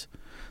 20s.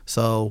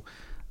 So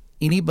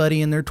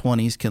anybody in their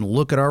 20s can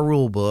look at our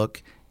rule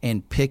book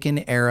and pick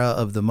an era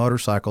of the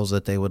motorcycles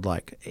that they would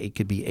like. It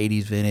could be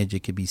 80s vintage,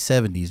 it could be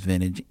 70s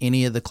vintage,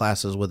 any of the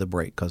classes with a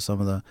brake, because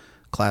some of the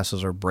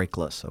classes are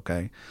brakeless,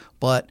 okay?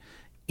 But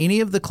any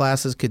of the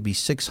classes could be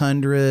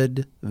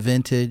 600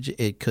 vintage,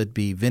 it could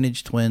be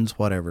vintage twins,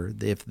 whatever.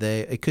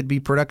 It could be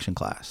production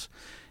class.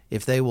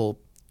 If they will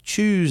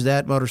choose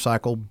that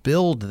motorcycle,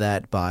 build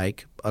that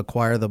bike,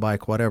 acquire the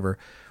bike, whatever,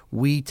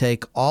 we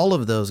take all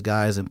of those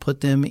guys and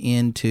put them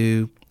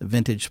into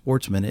Vintage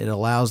Sportsman. It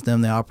allows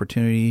them the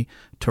opportunity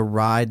to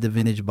ride the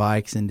vintage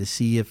bikes and to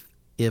see if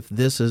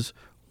this is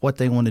what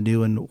they want to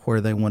do and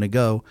where they want to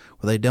go,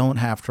 where they don't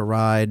have to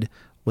ride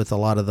with a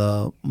lot of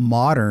the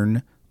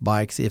modern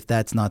bikes if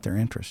that's not their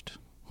interest.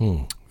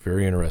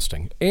 Very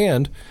interesting.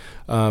 And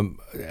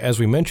as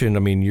we mentioned, I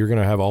mean, you're going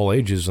to have all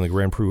ages in the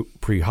Grand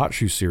Prix Hot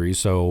Shoe Series.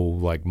 So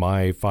like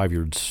my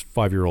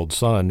five-year-old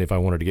son, if I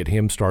wanted to get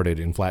him started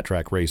in flat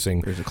track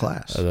racing, There's a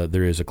class.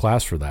 There is a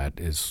class for that.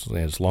 As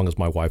long as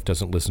my wife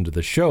doesn't listen to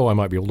the show, I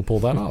might be able to pull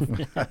that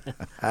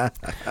off.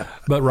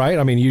 But right,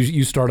 I mean,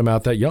 you start them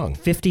out that young.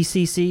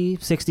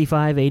 50cc,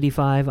 65,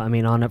 85. I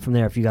mean, on up from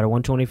there. If you got a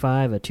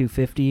 125, a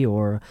 250,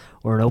 or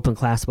an open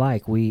class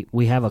bike, we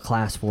have a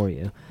class for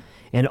you.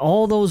 And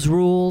all those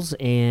rules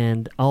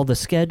and all the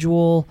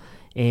schedule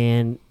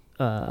and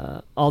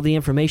all the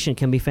information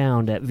can be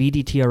found at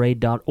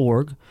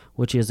VDTRA.org,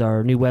 which is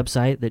our new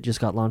website that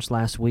just got launched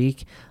last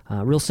week.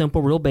 Real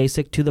simple, real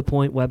basic,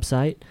 to-the-point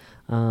website.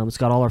 It's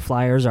got all our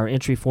flyers, our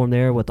entry form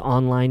there with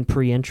online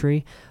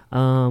pre-entry.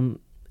 And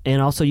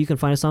also you can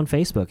find us on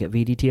Facebook at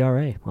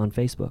VDTRA on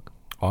Facebook.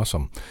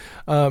 Awesome.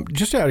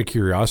 Just out of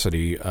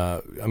curiosity,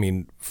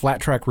 flat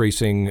track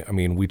racing,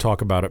 we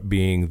talk about it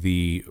being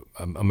the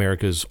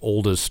America's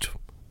oldest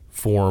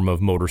form of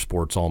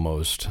motorsports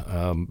almost.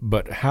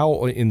 But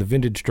how, in the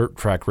Vintage Dirt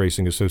Track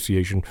Racing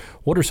Association,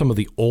 what are some of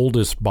the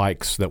oldest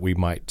bikes that we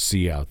might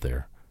see out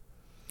there?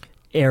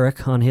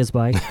 Eric on his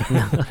bike.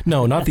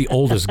 No, not the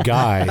oldest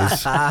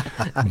guys,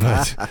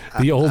 but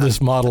the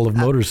oldest model of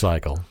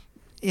motorcycle.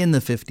 In the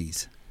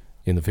 50s.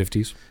 In the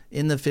 50s?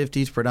 In the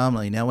 50s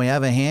predominantly. Now we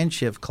have a hand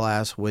shift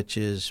class, which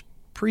is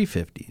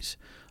pre-50s.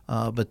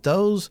 But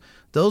those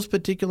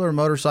particular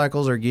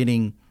motorcycles are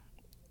getting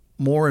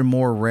more and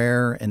more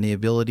rare, and the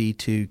ability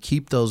to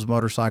keep those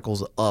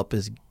motorcycles up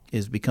is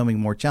becoming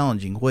more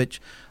challenging,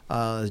 which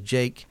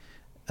Jake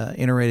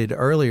iterated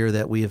earlier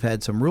that we have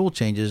had some rule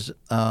changes.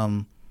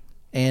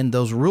 And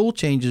those rule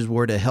changes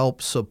were to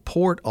help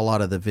support a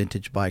lot of the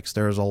vintage bikes.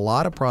 There's a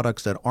lot of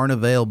products that aren't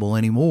available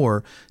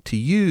anymore to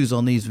use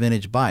on these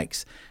vintage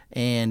bikes.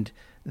 And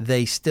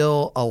they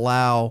still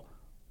allow,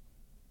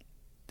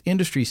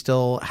 industry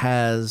still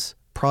has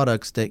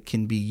products that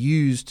can be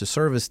used to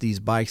service these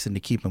bikes and to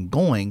keep them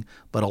going.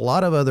 But a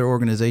lot of other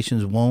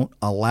organizations won't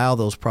allow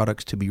those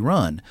products to be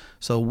run.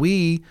 So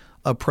we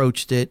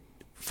approached it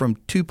from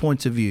 2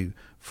 points of view.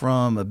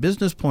 From a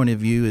business point of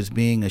view as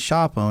being a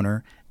shop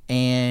owner,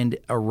 and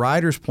a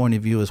rider's point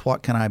of view is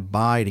what can I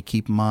buy to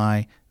keep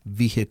my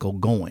vehicle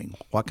going?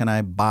 What can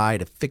I buy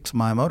to fix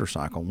my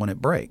motorcycle when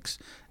it breaks?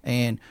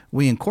 And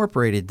we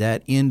incorporated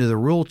that into the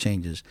rule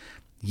changes.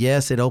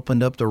 Yes, it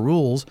opened up the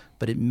rules,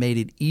 but it made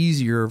it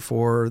easier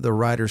for the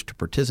riders to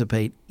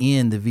participate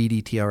in the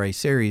VDTRA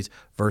series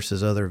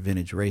versus other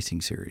vintage racing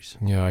series.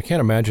 Yeah, I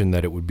can't imagine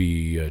that it would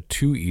be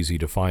too easy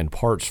to find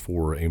parts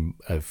for a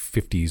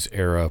 50s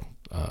era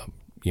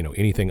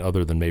anything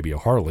other than maybe a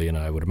Harley, and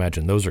I would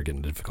imagine those are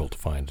getting difficult to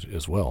find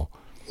as well.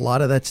 A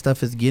lot of that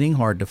stuff is getting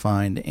hard to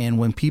find, and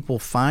when people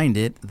find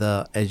it,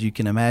 as you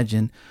can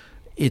imagine,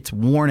 it's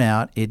worn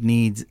out. It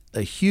needs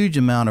a huge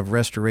amount of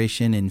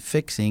restoration and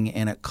fixing,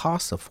 and it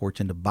costs a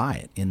fortune to buy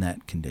it in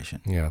that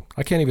condition. Yeah,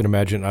 I can't even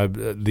imagine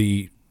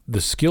the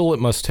skill it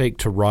must take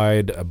to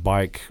ride a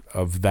bike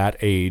of that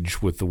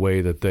age with the way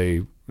that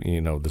they,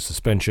 the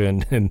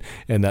suspension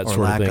and that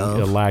sort of thing,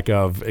 a lack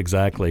of,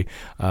 exactly,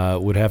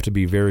 would have to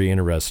be very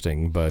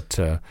interesting. But,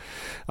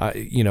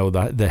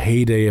 the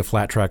heyday of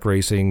flat track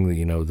racing,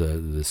 the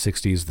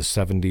 60s, the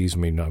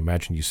 70s, I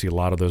imagine you see a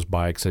lot of those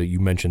bikes. You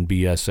mentioned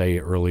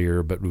BSA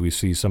earlier, but we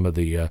see some of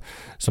the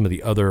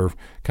other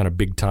kind of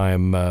big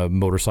time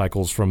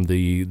motorcycles from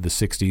the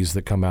 60s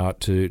that come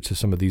out to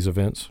some of these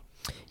events.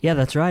 Yeah,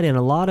 that's right. And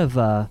a lot of,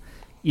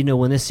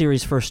 when this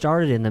series first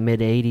started in the mid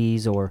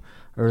 80s or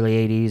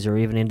early 80s or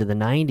even into the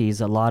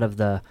 90s, a lot of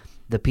the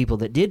people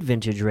that did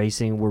vintage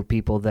racing were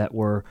people that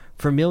were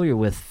familiar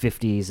with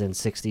 50s and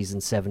 60s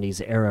and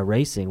 70s era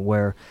racing,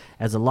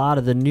 whereas a lot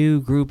of the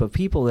new group of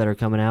people that are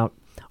coming out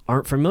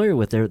aren't familiar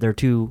with it. They're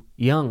too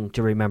young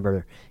to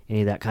remember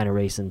any of that kind of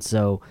racing.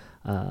 So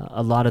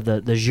a lot of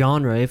the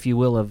genre, if you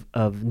will,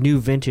 of new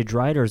vintage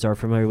riders are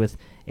familiar with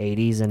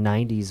 80s and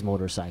 90s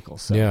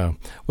motorcycles. So. Yeah.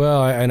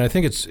 Well, and I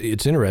think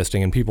it's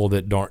interesting, and people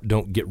that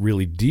don't get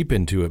really deep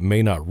into it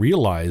may not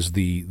realize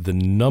the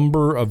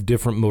number of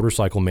different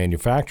motorcycle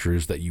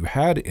manufacturers that you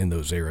had in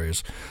those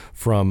areas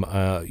from,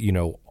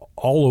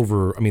 all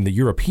over. The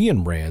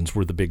European brands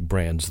were the big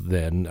brands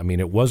then.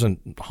 It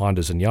wasn't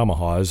Hondas and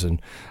Yamahas,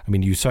 and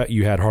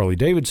you had Harley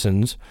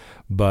Davidsons,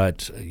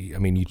 but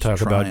you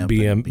talk about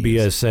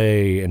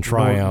BSA and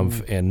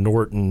Triumph and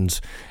Nortons,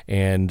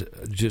 and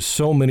just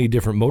so many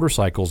different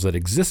motorcycles that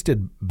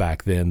existed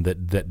back then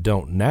that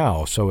don't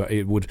now. So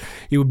it would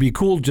be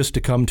cool just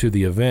to come to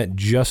the event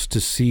just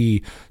to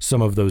see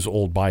some of those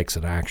old bikes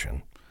in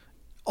action.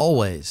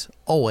 Always.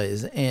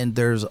 And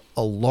there's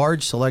a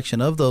large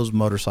selection of those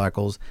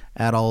motorcycles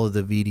at all of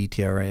the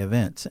VDTRA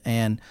events.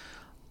 And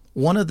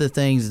one of the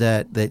things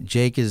that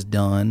Jake has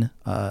done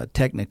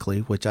technically,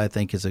 which I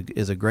think is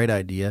a great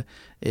idea,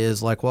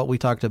 is like what we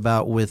talked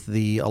about with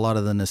a lot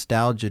of the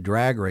nostalgia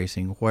drag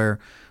racing, where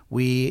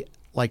we,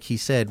 like he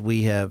said,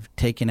 we have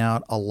taken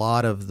out a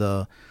lot of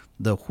the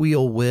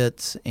wheel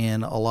widths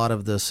and a lot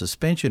of the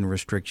suspension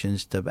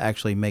restrictions to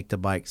actually make the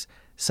bikes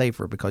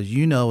safer, because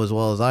as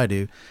well as I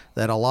do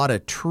that a lot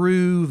of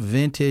true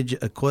vintage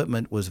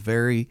equipment was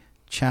very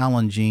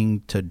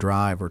challenging to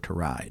drive or to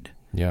ride.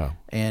 Yeah.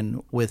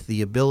 And with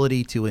the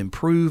ability to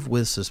improve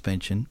with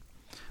suspension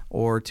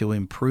or to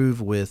improve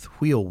with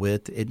wheel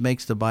width, it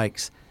makes the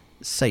bikes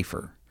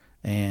safer.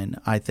 And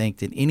I think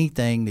that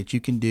anything that you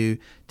can do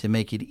to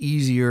make it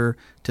easier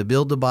to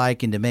build the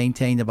bike and to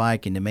maintain the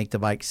bike and to make the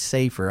bike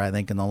safer, I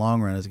think in the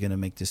long run is going to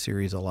make the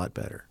series a lot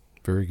better.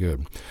 Very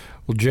good.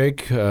 Well,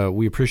 Jake,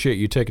 we appreciate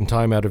you taking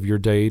time out of your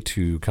day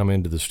to come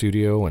into the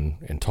studio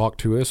and talk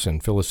to us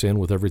and fill us in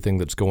with everything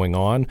that's going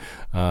on.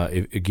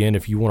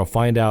 If you want to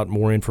find out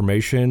more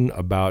information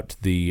about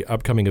the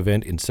upcoming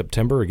event in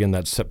September, again,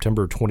 that's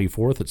September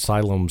 24th at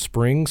Siloam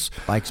Springs.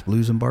 Bikes,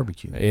 Blues, and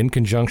Barbecue. In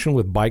conjunction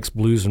with Bikes,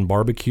 Blues, and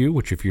Barbecue,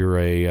 which if you're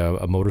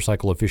a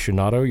motorcycle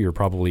aficionado, you're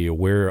probably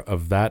aware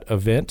of that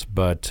event.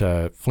 But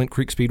Flint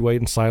Creek Speedway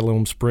in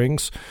Siloam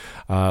Springs.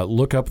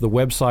 Look up the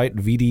website,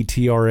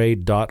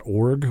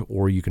 VDTRA.org,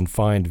 or you can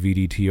find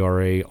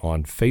VDTRA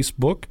on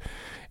Facebook.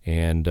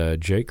 And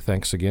Jake,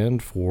 thanks again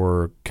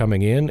for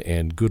coming in,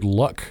 and good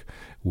luck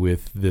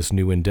with this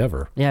new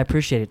endeavor. Yeah, I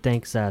appreciate it.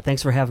 Thanks.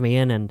 Thanks for having me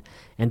in, and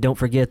don't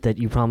forget that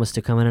you promised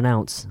to come and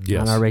announce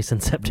on our race in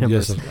September.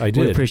 Yes, I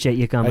did. We appreciate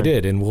you coming. I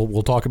did, and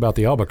we'll talk about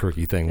the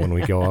Albuquerque thing when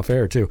we go off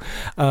air too.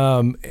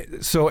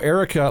 So,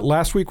 Erica,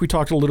 last week we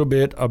talked a little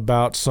bit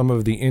about some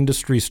of the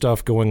industry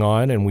stuff going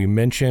on, and we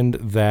mentioned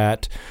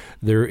that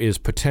there is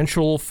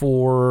potential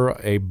for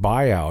a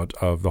buyout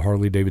of the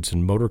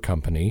Harley-Davidson Motor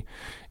Company,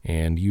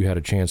 and you had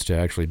a chance to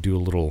actually do a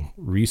little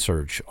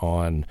research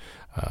on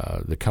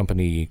the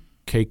company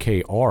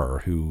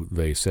KKR, who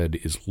they said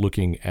is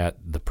looking at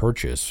the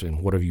purchase.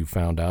 And what have you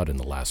found out in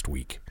the last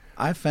week?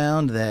 I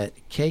found that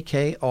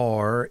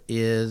KKR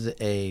is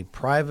a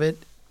private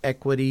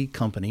equity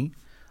company.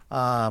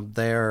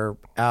 They're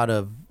out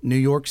of New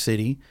York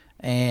City,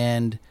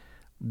 and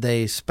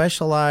they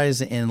specialize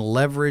in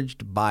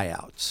leveraged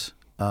buyouts.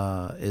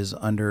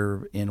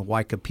 In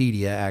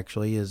Wikipedia,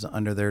 actually, is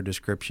under their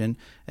description.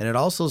 And it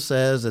also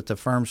says that the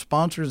firm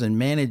sponsors and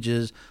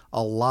manages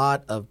a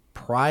lot of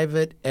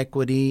private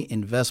equity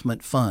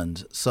investment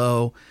funds.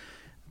 So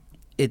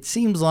it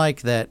seems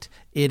like that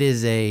it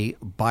is a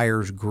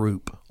buyer's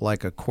group,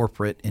 like a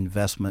corporate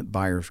investment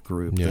buyer's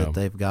group, that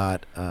they've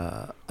got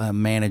a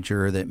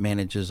manager that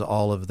manages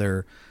all of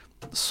their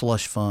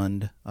slush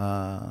fund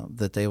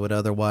that they would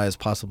otherwise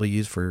possibly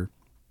use for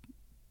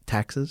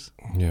taxes.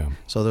 Yeah.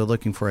 So they're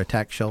looking for a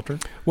tax shelter.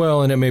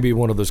 Well, and it may be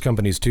one of those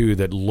companies too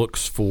that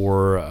looks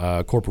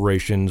for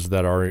corporations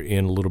that are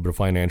in a little bit of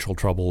financial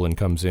trouble and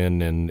comes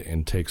in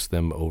and takes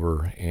them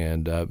over.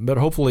 And but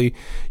hopefully,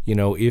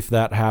 if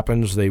that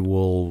happens, they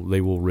will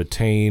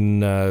retain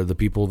the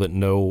people that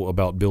know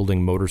about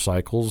building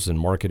motorcycles and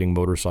marketing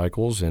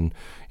motorcycles, and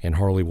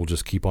Harley will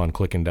just keep on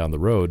clicking down the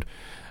road.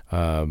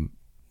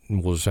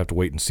 We'll just have to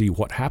wait and see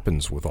what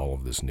happens with all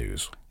of this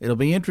news. It'll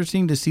be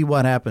interesting to see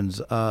what happens.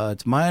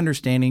 It's my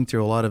understanding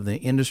through a lot of the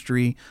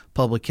industry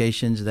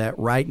publications that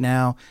right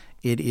now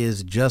it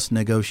is just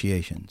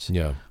negotiations.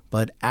 Yeah.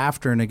 But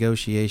after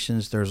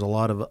negotiations, there's a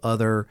lot of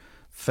other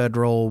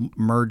federal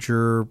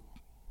merger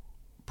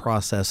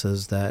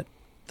processes that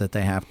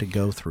they have to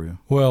go through.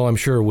 Well, I'm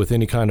sure with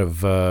any kind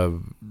of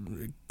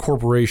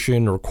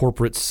corporation or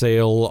corporate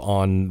sale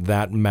on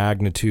that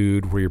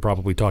magnitude, where you're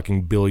probably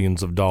talking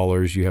billions of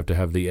dollars, you have to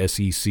have the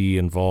SEC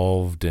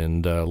involved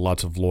and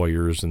lots of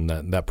lawyers, and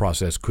that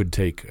process could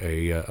take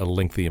a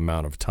lengthy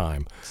amount of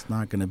time. It's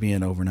not going to be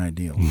an overnight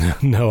deal.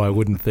 No, I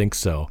wouldn't think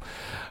so.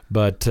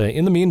 But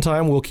in the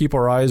meantime, we'll keep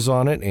our eyes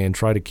on it and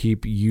try to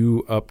keep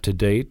you up to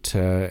date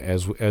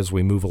as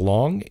we move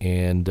along.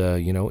 And,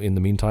 in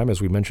the meantime,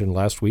 as we mentioned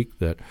last week,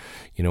 that,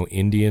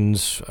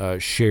 Indian's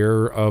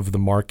share of the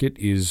market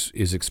is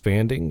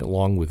expanding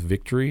along with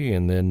Victory.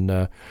 And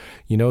then,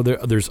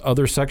 there's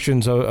other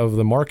sections of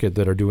the market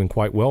that are doing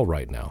quite well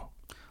right now.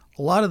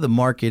 A lot of the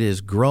market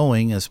is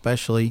growing,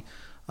 especially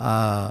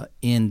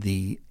in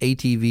the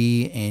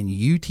ATV and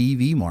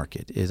UTV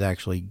market is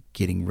actually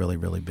getting really,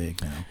 really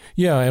big now.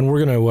 Yeah, and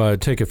we're going to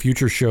take a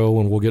future show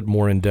and we'll get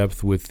more in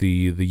depth with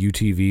the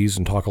UTVs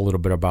and talk a little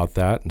bit about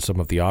that and some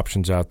of the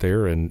options out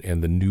there and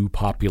the new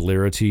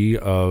popularity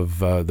of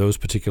those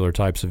particular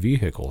types of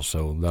vehicles.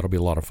 So that'll be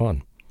a lot of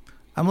fun.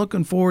 I'm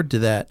looking forward to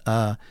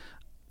that.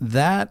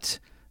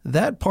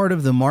 That part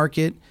of the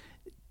market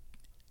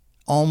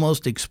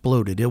almost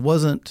exploded. It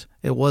wasn't,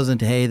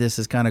 hey, this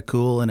is kind of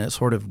cool, and it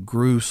sort of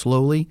grew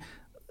slowly.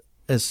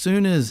 As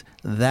soon as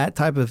that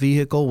type of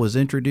vehicle was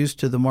introduced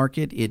to the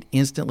market, it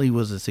instantly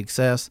was a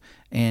success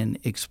and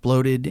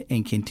exploded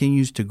and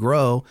continues to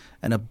grow.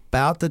 And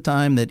about the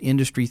time that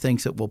industry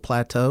thinks it will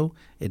plateau,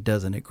 it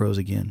doesn't. It grows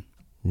again.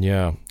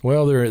 Yeah.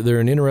 Well, they're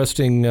an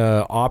interesting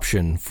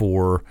option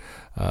for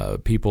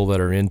people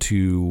that are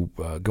into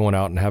going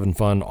out and having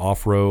fun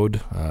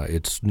off-road.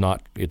 It's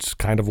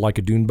kind of like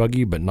a dune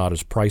buggy, but not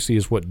as pricey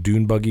as what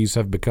dune buggies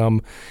have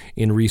become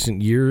in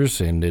recent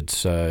years. And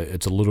it's a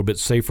little bit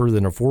safer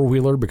than a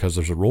four-wheeler because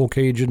there's a roll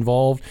cage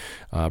involved.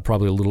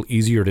 Probably a little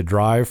easier to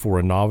drive for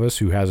a novice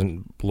who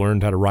hasn't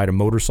learned how to ride a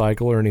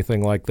motorcycle or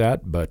anything like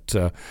that. But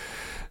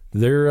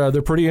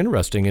they're pretty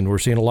interesting, and we're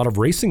seeing a lot of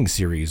racing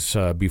series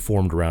be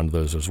formed around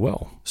those as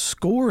well.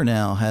 Score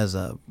now has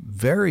a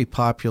very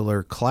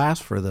popular class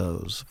for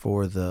those,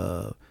 for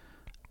the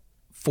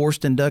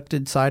forced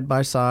inducted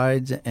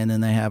side-by-sides, and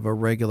then they have a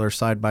regular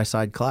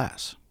side-by-side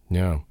class.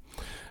 Yeah.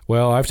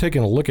 Well, I've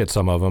taken a look at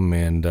some of them,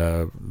 and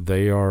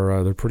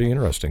they're pretty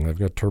interesting. They've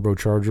got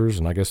turbochargers,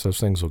 and I guess those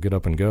things will get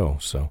up and go.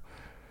 So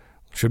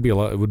Should be a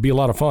lot. It would be a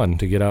lot of fun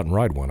to get out and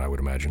ride one, I would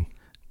imagine.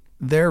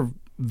 They're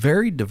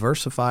very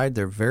diversified.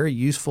 They're very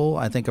useful.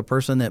 I think a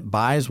person that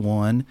buys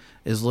one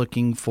is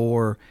looking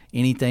for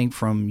anything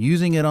from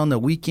using it on the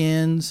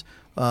weekends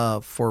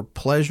for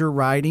pleasure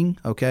riding,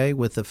 okay,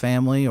 with the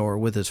family or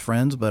with his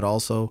friends, but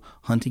also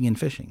hunting and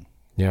fishing.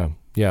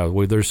 Yeah,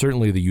 well, there's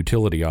certainly the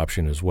utility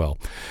option as well.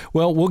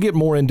 Well, we'll get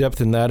more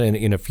in-depth in that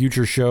in a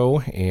future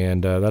show,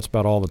 and that's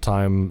about all the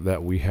time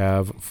that we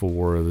have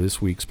for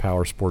this week's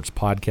Powersports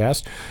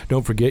Podcast.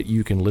 Don't forget,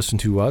 you can listen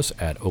to us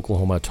at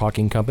Oklahoma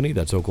Talking Company.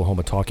 That's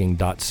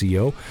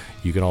oklahomatalking.co.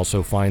 You can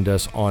also find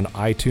us on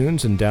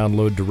iTunes and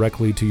download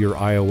directly to your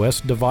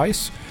iOS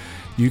device.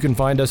 You can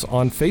find us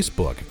on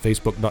Facebook,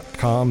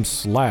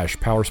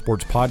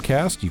 facebook.com/Powersports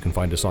Podcast. You can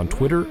find us on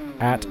Twitter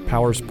at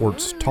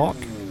Powersports Talk.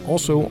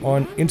 Also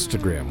on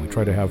Instagram. We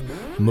try to have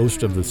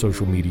most of the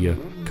social media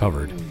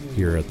covered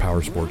here at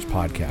Powersports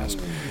Podcast.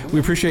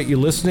 We appreciate you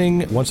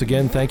listening. Once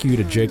again, thank you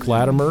to Jake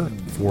Latimer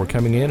for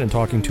coming in and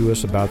talking to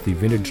us about the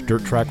Vintage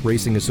Dirt Track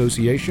Racing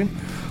Association.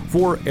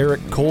 For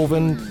Eric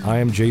Colvin, I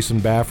am Jason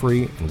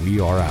Baffrey, and we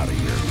are out of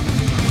here.